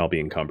than this, and I'll be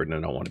encumbered, and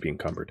I don't want to be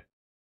encumbered.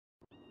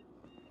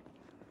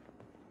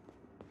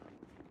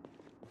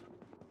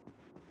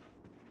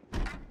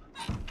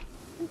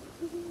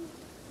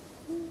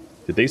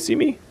 Did they see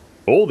me?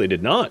 Oh, they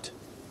did not.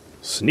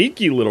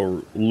 Sneaky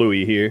little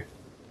Louie here.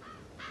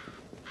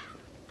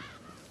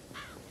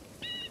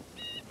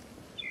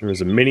 There was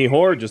a mini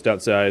horde just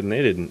outside, and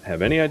they didn't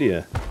have any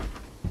idea.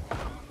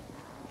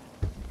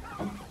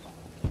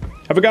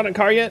 Have I gotten a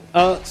car yet?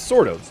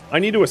 Sort of. I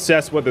need to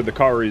assess whether the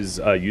car is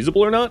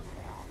usable or not.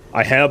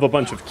 I have a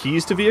bunch of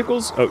keys to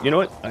vehicles. Oh, you know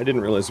what? I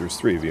didn't realize there was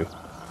 3 of you.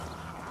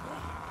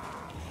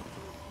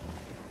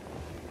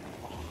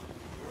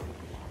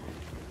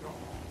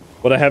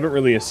 But I haven't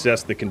really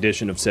assessed the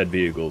condition of said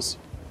vehicles.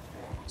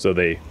 So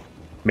they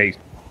may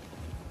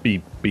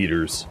be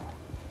beaters.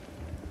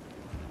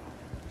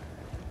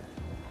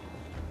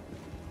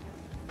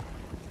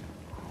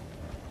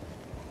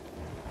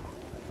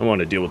 I want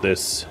to deal with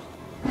this.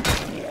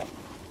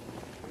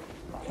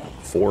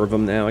 4 of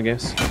them now, I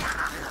guess.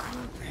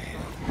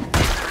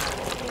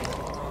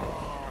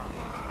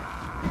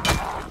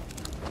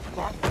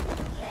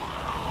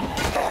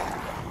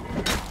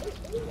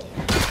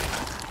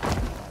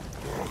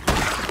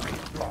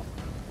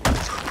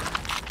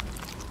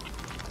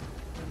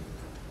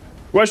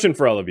 Question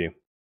for all of you.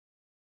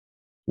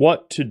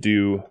 What to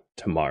do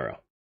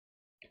tomorrow?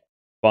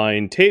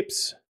 Find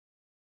tapes,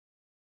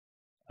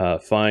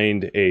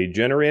 find a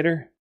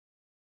generator,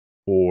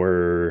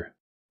 or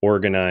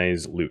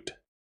organize loot,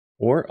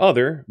 or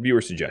other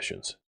viewer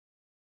suggestions.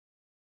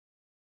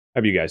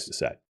 Have you guys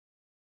decide?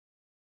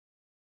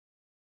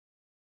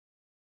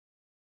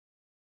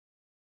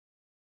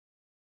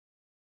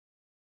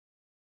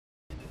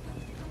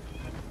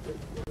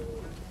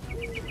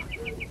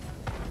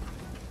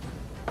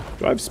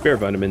 Do I have spare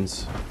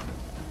vitamins?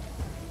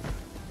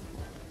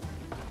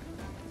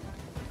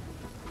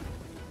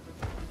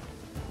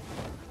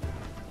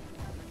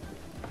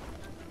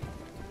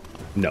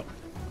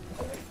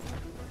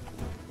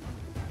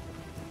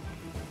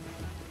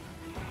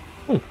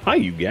 Oh, hi,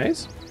 you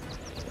guys.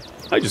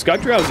 I just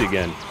got drowsy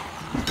again.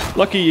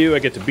 Lucky you, I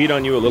get to beat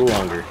on you a little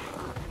longer.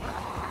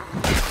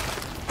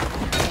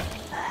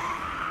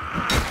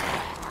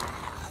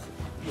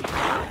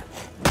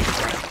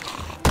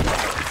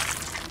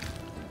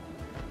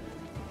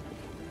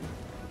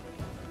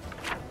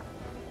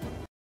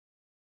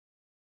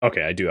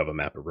 Okay, I do have a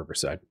map of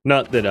Riverside.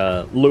 Not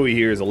that Louis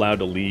here is allowed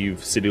to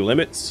leave city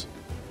limits,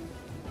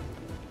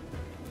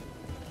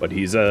 but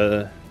he's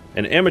an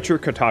amateur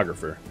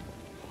cartographer.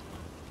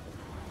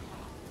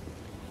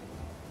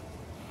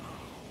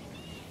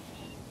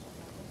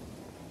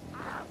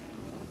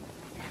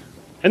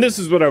 And this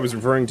is what I was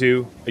referring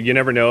to. You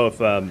never know if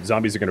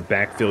zombies are going to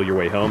backfill your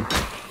way home,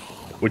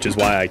 which is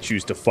why I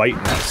choose to fight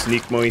and not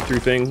sneak my way through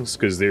things,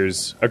 because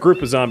there's a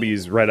group of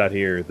zombies right out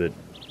here that,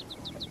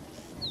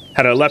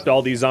 had I left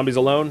all these zombies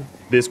alone,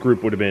 this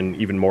group would have been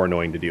even more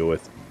annoying to deal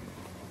with.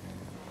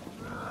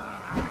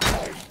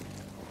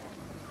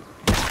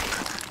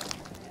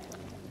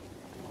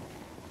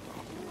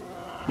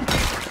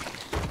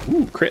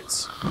 Ooh,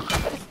 crits.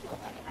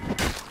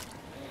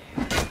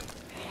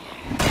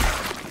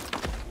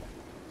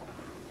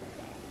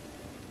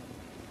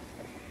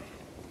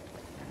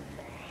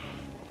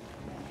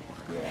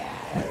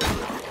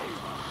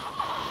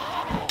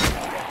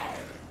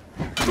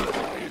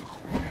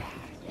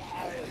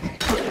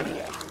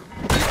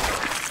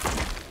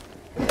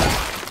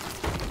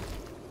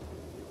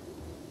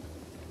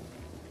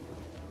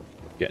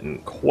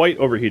 Getting quite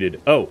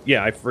overheated. Oh,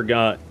 yeah, I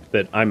forgot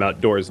that I'm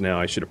outdoors now.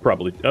 I should have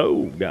probably...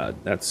 Oh, God,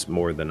 that's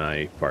more than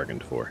I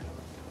bargained for.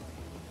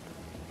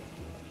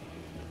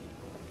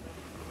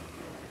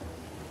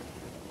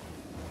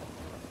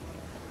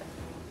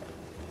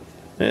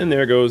 And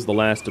there goes the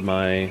last of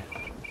my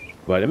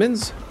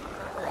vitamins.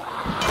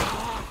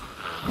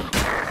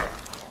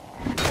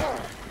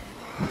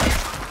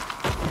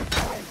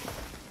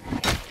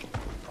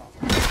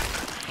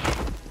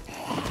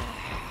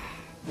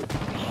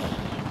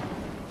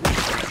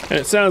 And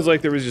it sounds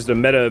like there was just a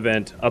meta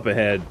event up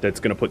ahead that's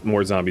going to put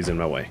more zombies in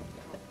my way.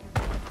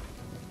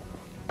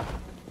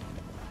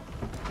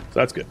 So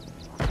that's good.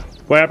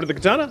 What happened to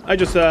the katana? I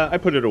just, I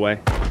put it away.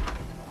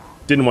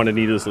 Didn't want to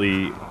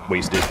needlessly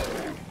waste it.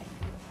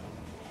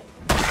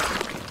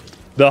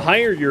 The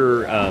higher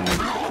your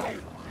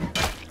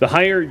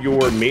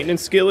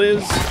maintenance skill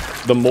is,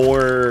 the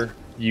more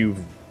you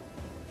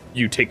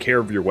take care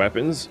of your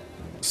weapons.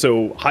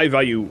 So high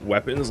value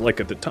weapons like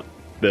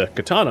the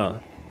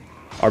katana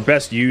are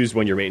best used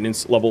when your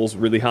maintenance level's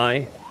really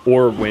high,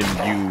 or when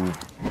you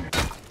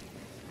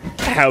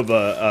have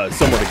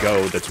somewhere to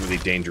go that's really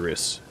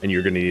dangerous, and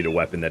you're going to need a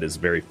weapon that is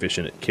very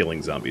efficient at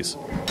killing zombies.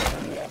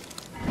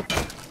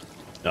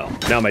 Oh,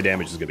 now my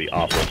damage is going to be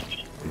awful.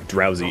 I'm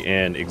drowsy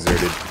and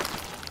exerted.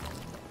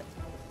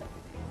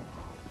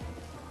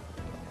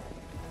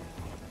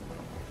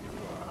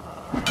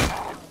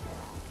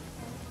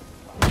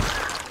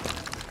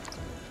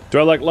 Do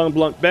I like long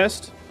blunt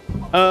best?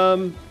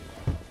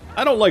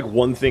 I don't like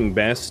one thing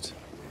best.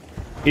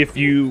 If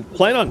you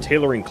plan on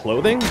tailoring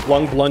clothing,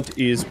 long blunt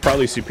is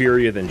probably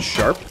superior than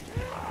sharp,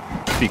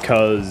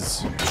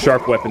 because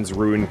sharp weapons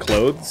ruin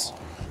clothes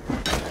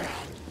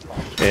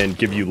and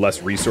give you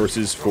less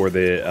resources for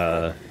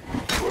the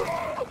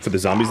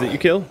zombies that you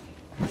kill.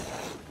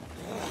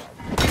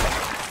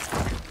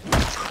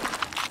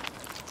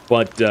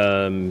 But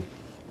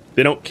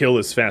they don't kill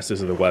as fast as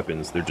the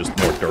weapons. They're just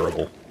more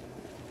durable.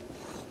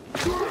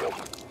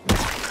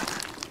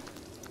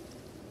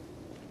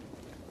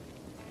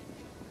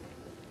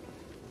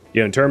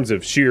 Yeah, in terms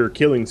of sheer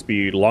killing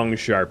speed, long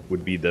sharp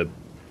would be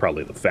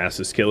probably the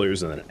fastest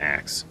killers, and then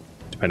axe,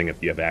 depending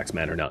if you have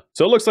Axeman or not.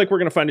 So it looks like we're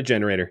gonna find a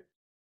generator.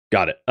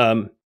 Got it.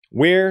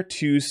 Where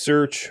to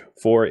search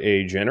for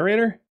a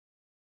generator?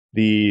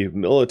 The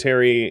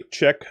military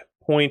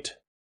checkpoint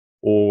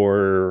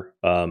or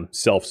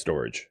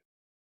self-storage?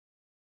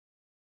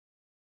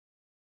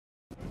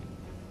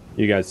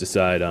 You guys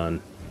decide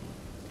on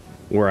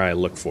where I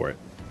look for it.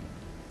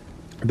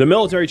 The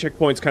military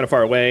checkpoint's kind of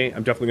far away.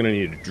 I'm definitely going to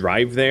need to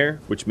drive there,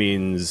 which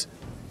means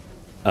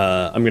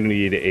I'm going to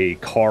need a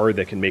car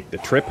that can make the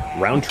trip,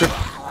 round trip.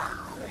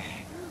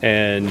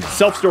 And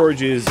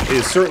self-storage is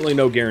certainly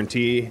no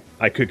guarantee.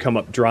 I could come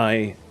up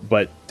dry,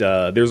 but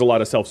there's a lot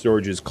of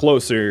self-storages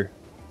closer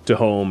to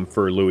home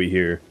for Louis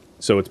here,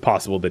 so it's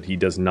possible that he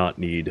does not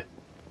need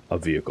a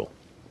vehicle.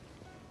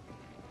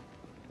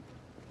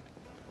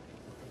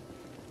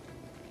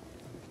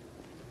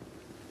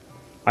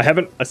 I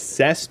haven't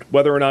assessed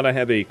whether or not I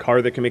have a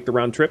car that can make the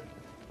round trip.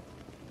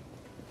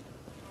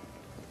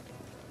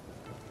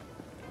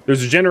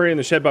 There's a generator in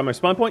the shed by my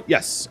spawn point?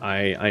 Yes,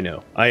 I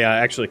know. I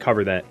actually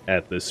covered that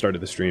at the start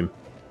of the stream.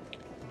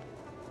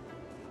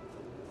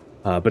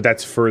 But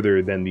that's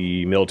further than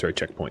the military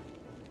checkpoint.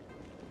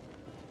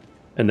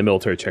 And the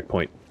military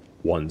checkpoint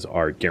ones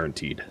are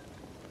guaranteed.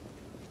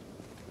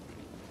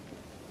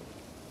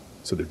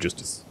 So they're just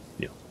as,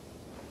 you know,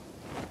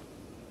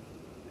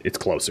 it's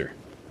closer.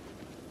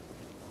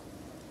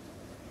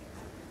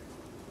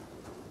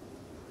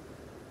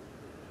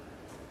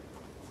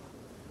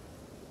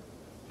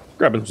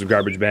 Grabbing some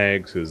garbage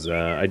bags, because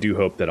I do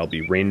hope that I'll be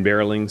rain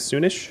barreling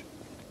soonish.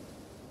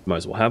 Might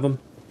as well have them.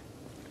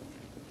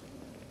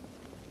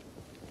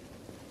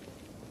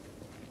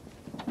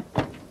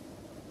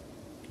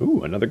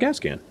 Ooh, another gas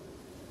can.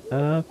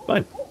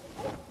 Fine.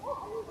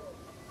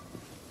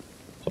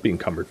 I'll be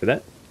encumbered for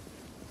that.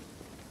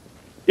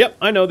 Yep,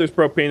 I know there's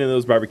propane in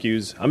those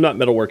barbecues. I'm not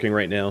metalworking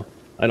right now.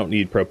 I don't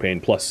need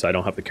propane, plus I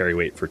don't have to carry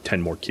weight for 10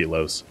 more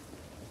kilos.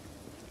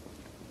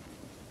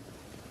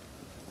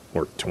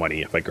 Or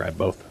 20 if I grab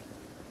both.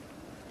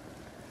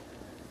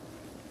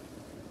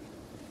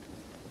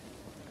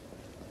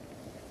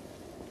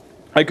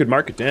 I could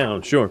mark it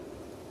down, sure.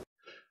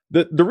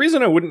 The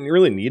reason I wouldn't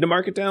really need to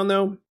mark it down,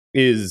 though,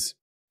 is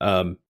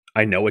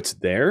I know it's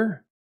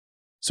there.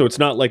 So it's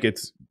not like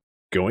it's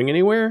going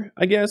anywhere,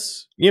 I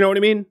guess. You know what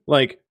I mean?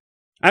 Like,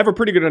 I have a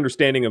pretty good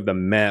understanding of the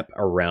map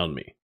around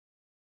me.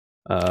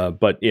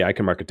 But yeah, I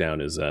can mark it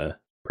down as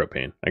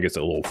propane. I guess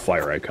a little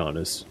fire icon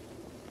is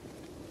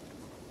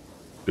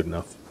good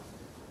enough.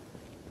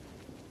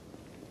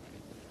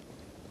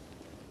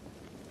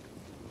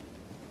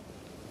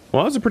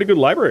 Well, that was a pretty good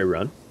library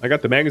run. I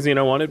got the magazine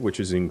I wanted, which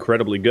is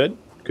incredibly good,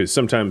 because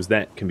sometimes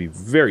that can be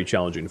very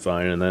challenging to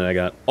find, and then I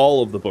got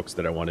all of the books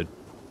that I wanted.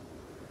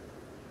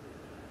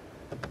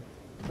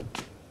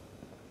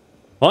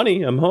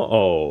 Honey, I'm home.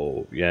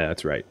 Oh, yeah,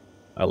 that's right.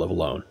 I live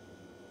alone.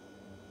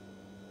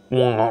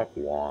 Womp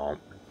womp.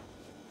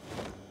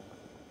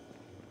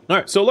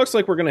 Alright, so it looks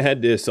like we're going to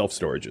head to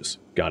self-storages.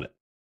 Got it.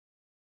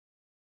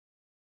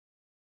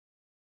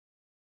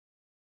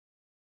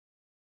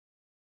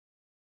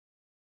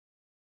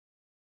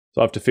 So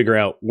I'll have to figure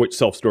out which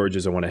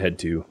self-storages I want to head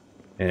to.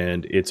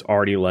 And it's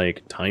already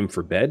like time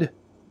for bed.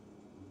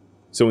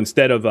 So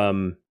instead of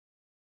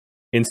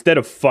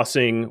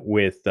fussing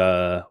with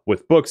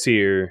books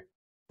here,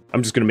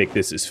 I'm just gonna make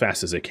this as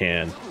fast as I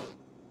can.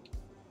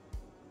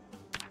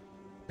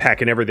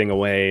 Packing everything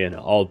away, and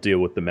I'll deal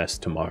with the mess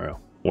tomorrow.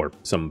 Or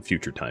some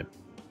future time.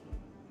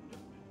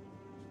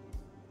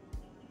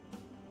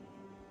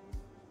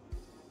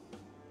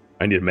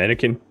 I need a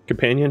mannequin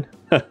companion?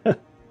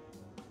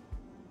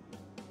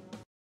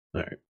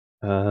 Alright,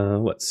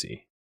 let's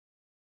see.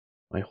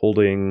 Am I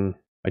holding...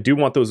 I do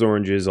want those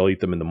oranges, I'll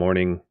eat them in the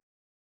morning.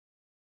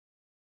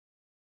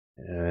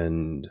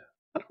 And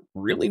I don't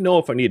really know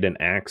if I need an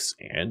axe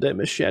and a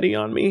machete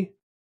on me.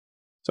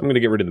 So I'm going to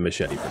get rid of the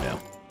machete for now.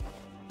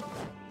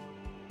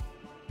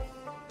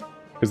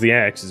 Because the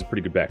axe is a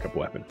pretty good backup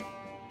weapon.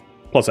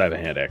 Plus I have a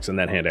hand axe, and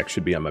that hand axe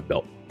should be on my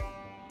belt.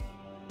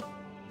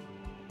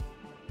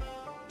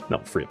 Now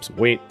I'll free up some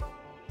weight.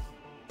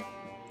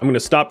 I'm going to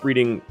stop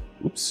reading...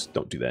 Oops,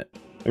 don't do that.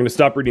 I'm going to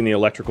stop reading the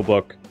electrical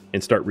book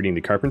and start reading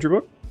the carpentry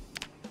book.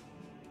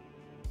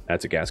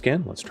 That's a gas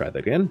can. Let's try that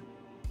again.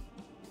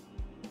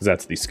 Because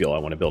that's the skill I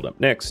want to build up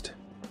next.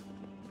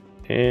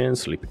 And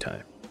sleepy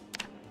time.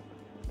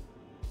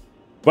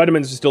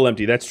 Vitamins are still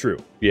empty. That's true.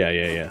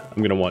 Yeah. I'm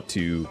going to want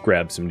to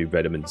grab some new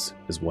vitamins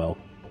as well.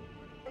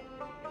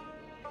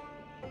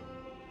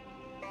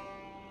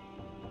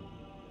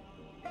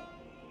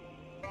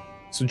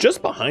 So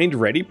just behind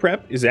Ready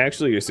Prep is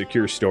actually a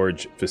secure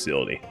storage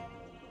facility.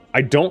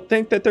 I don't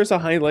think that there's a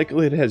high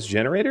likelihood it has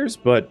generators,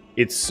 but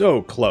it's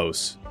so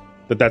close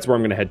that that's where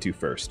I'm going to head to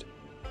first.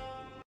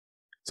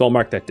 So I'll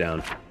mark that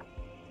down.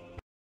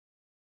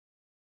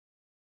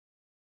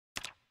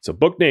 So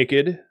book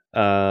naked.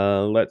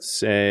 Let's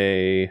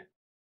say...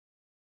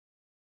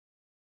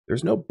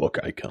 There's no book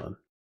icon.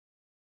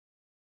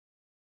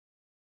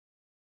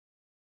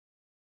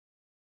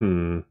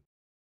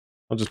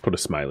 I'll just put a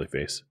smiley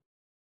face.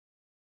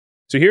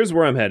 So here's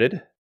where I'm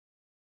headed.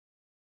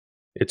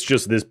 It's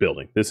just this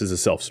building. This is a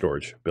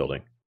self-storage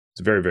building.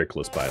 It's very, very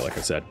close by, like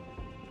I said.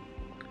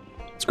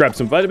 Let's grab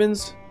some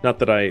vitamins. Not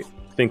that I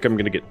think I'm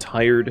going to get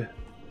tired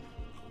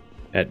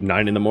at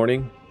 9 in the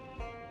morning.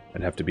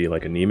 I'd have to be,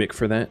 like, anemic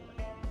for that.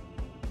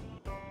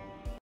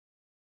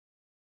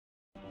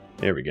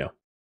 There we go.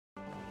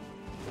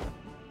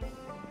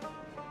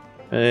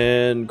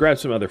 And grab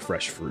some other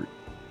fresh fruit.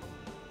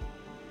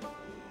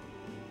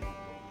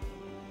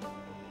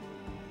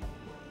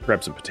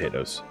 Grab some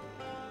potatoes.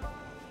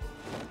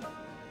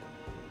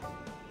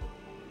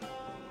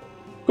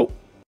 Cool.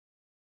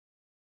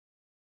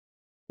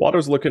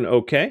 Water's looking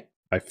okay.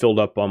 I filled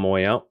up on my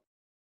way out.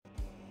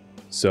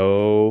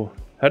 So,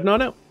 heading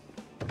on out.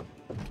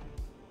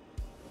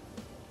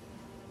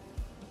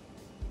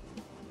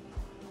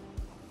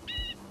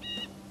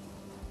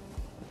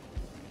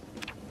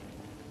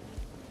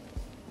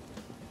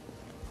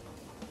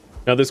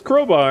 Now this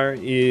crowbar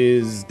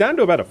is down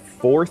to about a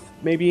 4th,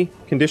 maybe,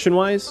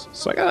 condition-wise.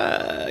 So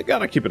I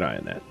gotta keep an eye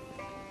on that.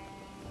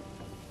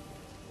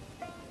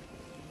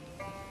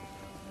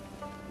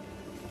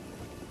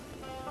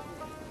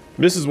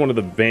 This is one of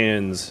the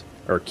vans,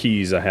 or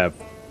keys I have.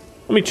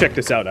 Let me check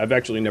this out. I've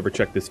actually never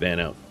checked this van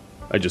out.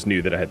 I just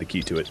knew that I had the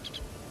key to it.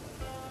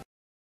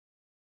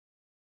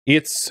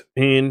 It's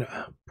in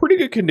pretty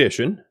good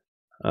condition.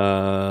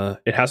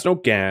 It has no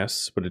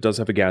gas, but it does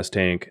have a gas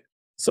tank.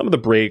 Some of the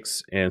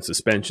brakes and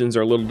suspensions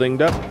are a little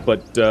dinged up,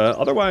 but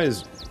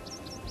otherwise,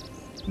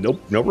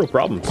 Nope, no real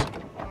problems.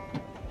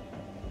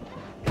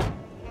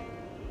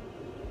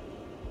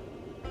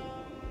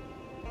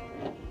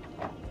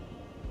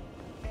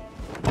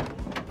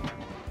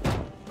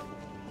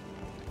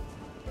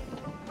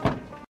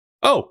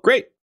 Oh,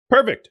 great.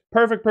 Perfect.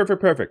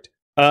 Perfect.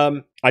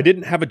 I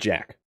didn't have a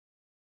jack.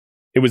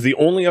 It was the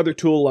only other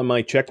tool on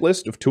my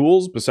checklist of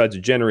tools besides a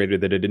generator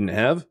that I didn't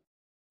have.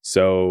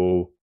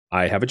 So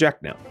I have a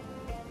jack now.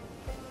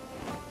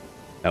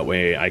 That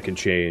way I can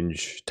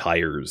change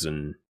tires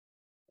and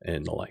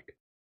the like.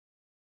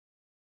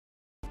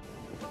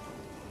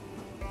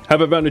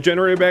 Have I found a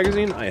generator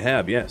magazine? I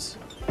have, yes.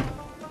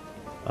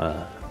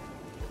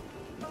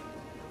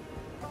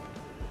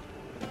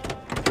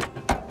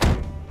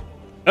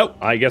 Oh,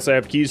 I guess I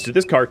have keys to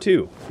this car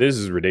too. This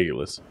is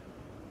ridiculous.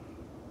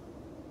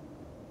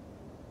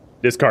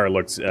 This car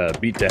looks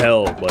beat to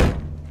hell, but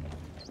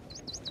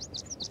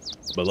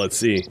let's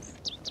see.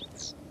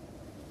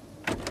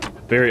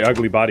 Very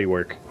ugly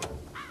bodywork.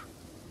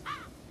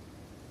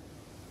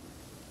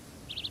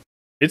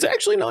 It's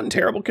actually not in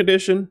terrible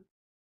condition.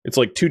 It's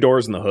like 2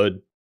 doors in the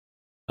hood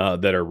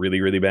that are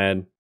really, really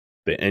bad.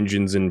 The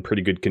engine's in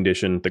pretty good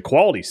condition. The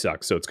quality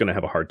sucks, so it's going to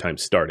have a hard time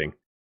starting.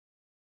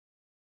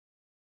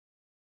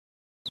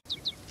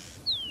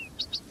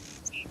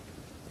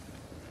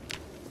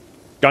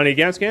 Got any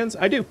gas cans?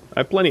 I do. I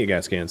have plenty of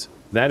gas cans.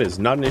 That is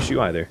not an issue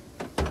either.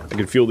 I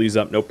can fuel these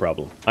up, no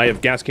problem. I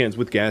have gas cans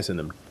with gas in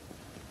them.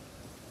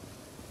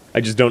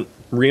 I just don't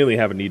really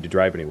have a need to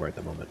drive anywhere at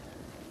the moment.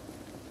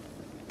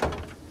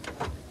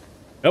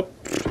 Oh,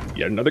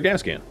 yet another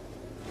gas can.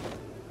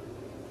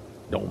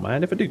 Don't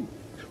mind if I do.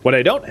 What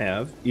I don't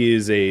have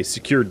is a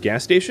secured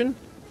gas station,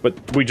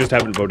 but we just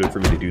haven't voted for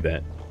me to do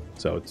that.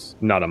 So it's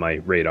not on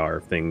my radar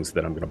of things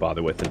that I'm going to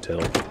bother with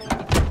until...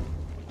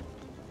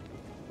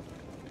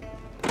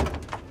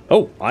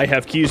 Oh, I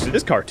have keys to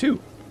this car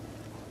too.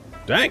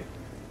 Dang.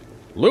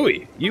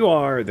 Louis, you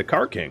are the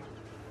car king.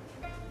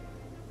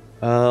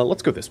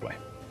 Let's go this way.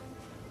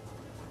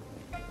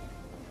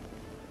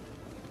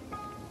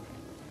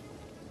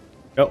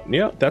 Oh,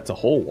 yeah, that's a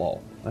whole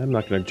wall. I'm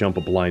not going to jump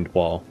a blind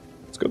wall.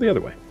 Let's go the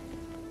other way.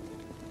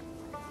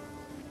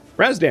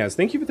 Razdaz,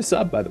 thank you for the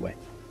sub, by the way.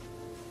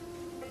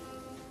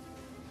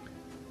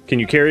 Can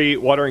you carry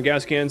water and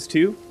gas cans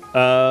too?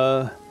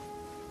 You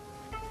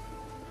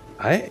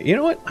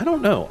know what? I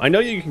don't know. I know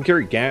you can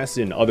carry gas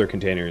in other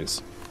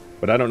containers,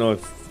 but I don't know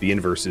if the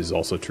inverse is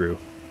also true.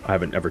 I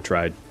haven't ever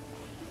tried.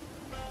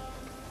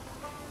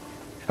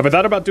 Have I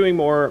thought about doing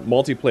more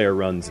multiplayer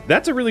runs?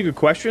 That's a really good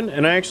question,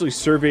 and I actually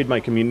surveyed my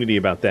community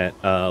about that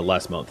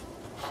last month.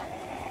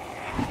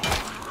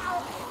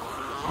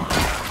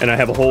 And I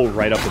have a whole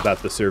write-up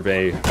about the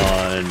survey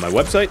on my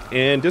website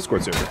and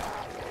Discord server.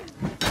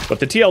 But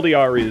the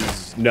TLDR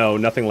is, no,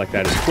 nothing like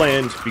that is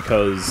planned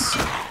because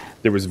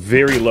there was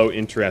very low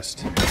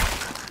interest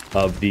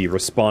of the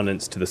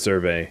respondents to the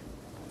survey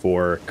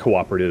for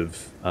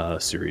cooperative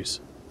series.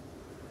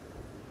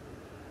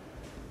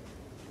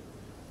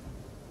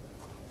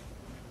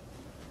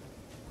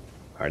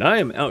 Alright, I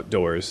am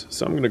outdoors,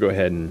 so I'm going to go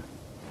ahead and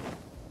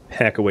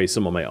pack away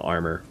some of my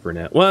armor for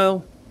now.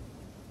 Well,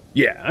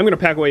 yeah, I'm going to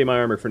pack away my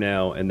armor for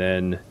now, and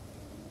then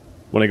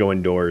when I go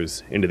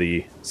indoors into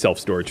the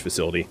self-storage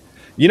facility.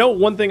 You know,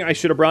 one thing I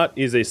should have brought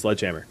is a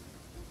sledgehammer.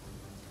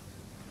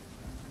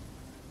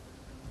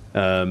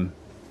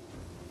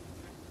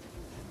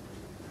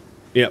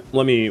 Yeah,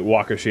 let me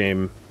walk of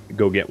shame,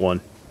 go get one.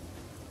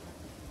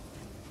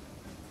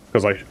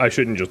 Because I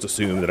shouldn't just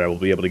assume that I will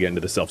be able to get into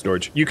the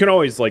self-storage. You can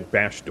always, like,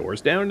 bash doors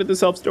down into the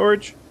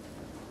self-storage.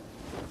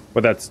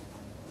 But that's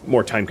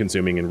more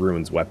time-consuming and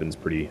ruins weapons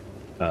pretty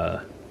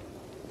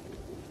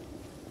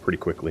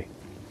quickly.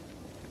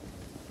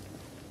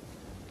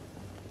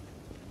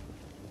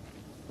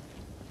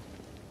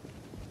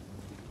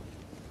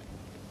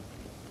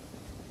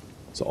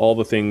 So all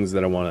the things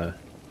that I want to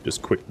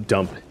just quick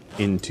dump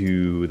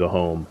into the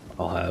home,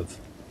 I'll have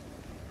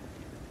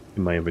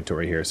in my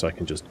inventory here, so I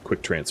can just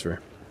quick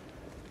transfer.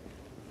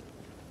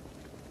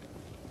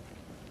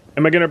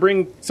 Am I going to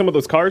bring some of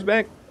those cars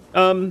back?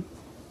 I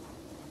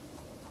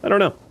don't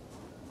know.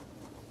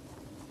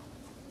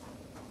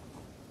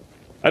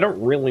 I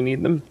don't really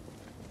need them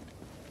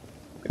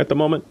at the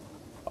moment.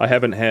 I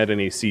haven't had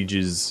any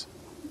sieges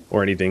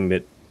or anything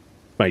that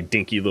my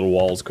dinky little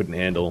walls couldn't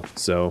handle,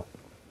 so...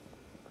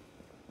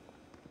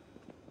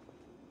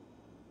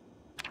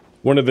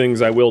 One of the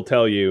things I will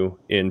tell you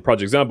in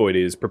Project Zomboid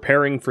is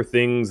preparing for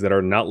things that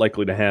are not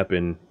likely to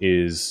happen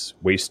is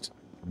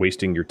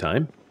wasting your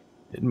time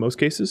in most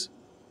cases.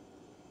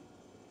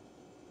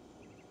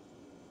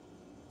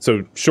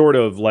 So short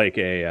of like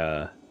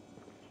another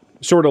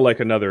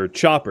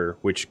chopper,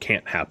 which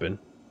can't happen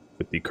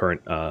with the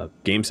current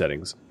game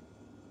settings,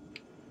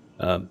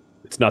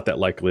 it's not that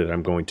likely that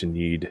I'm going to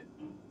need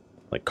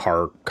like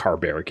car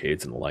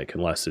barricades and the like,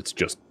 unless it's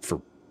just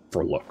for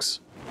looks.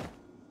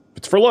 If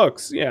it's for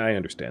looks, yeah, I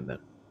understand that.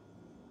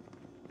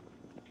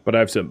 But I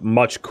have some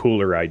much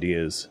cooler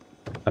ideas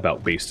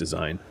about base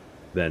design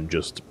than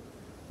just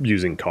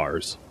using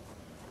cars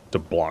to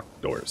block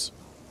doors.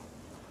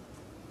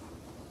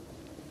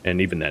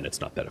 And even then,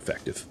 it's not that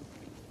effective.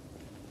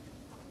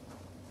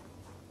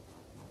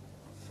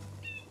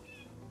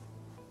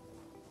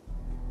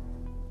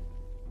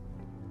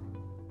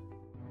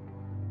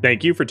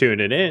 Thank you for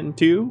tuning in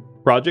to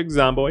Project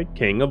Zomboid,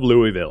 King of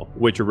Louisville,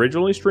 which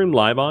originally streamed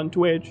live on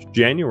Twitch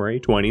January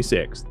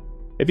 26th.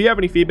 If you have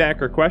any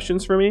feedback or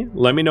questions for me,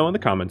 let me know in the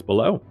comments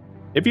below.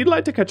 If you'd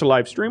like to catch a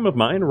live stream of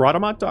mine,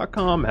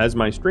 Rhadamant.com has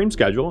my stream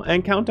schedule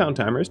and countdown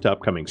timers to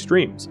upcoming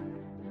streams.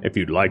 If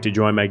you'd like to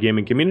join my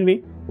gaming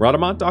community,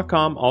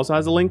 Rhadamant.com also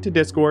has a link to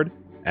Discord,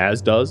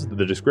 as does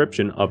the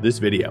description of this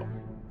video.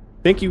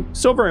 Thank you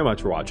so very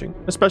much for watching.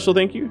 A special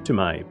thank you to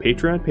my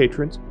Patreon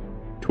patrons,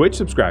 Twitch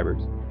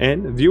subscribers,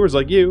 and viewers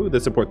like you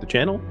that support the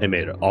channel and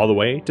made it all the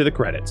way to the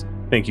credits.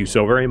 Thank you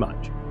so very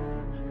much.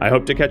 I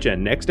hope to catch you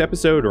in next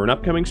episode or an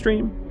upcoming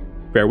stream.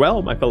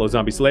 Farewell, my fellow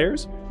zombie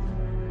slayers.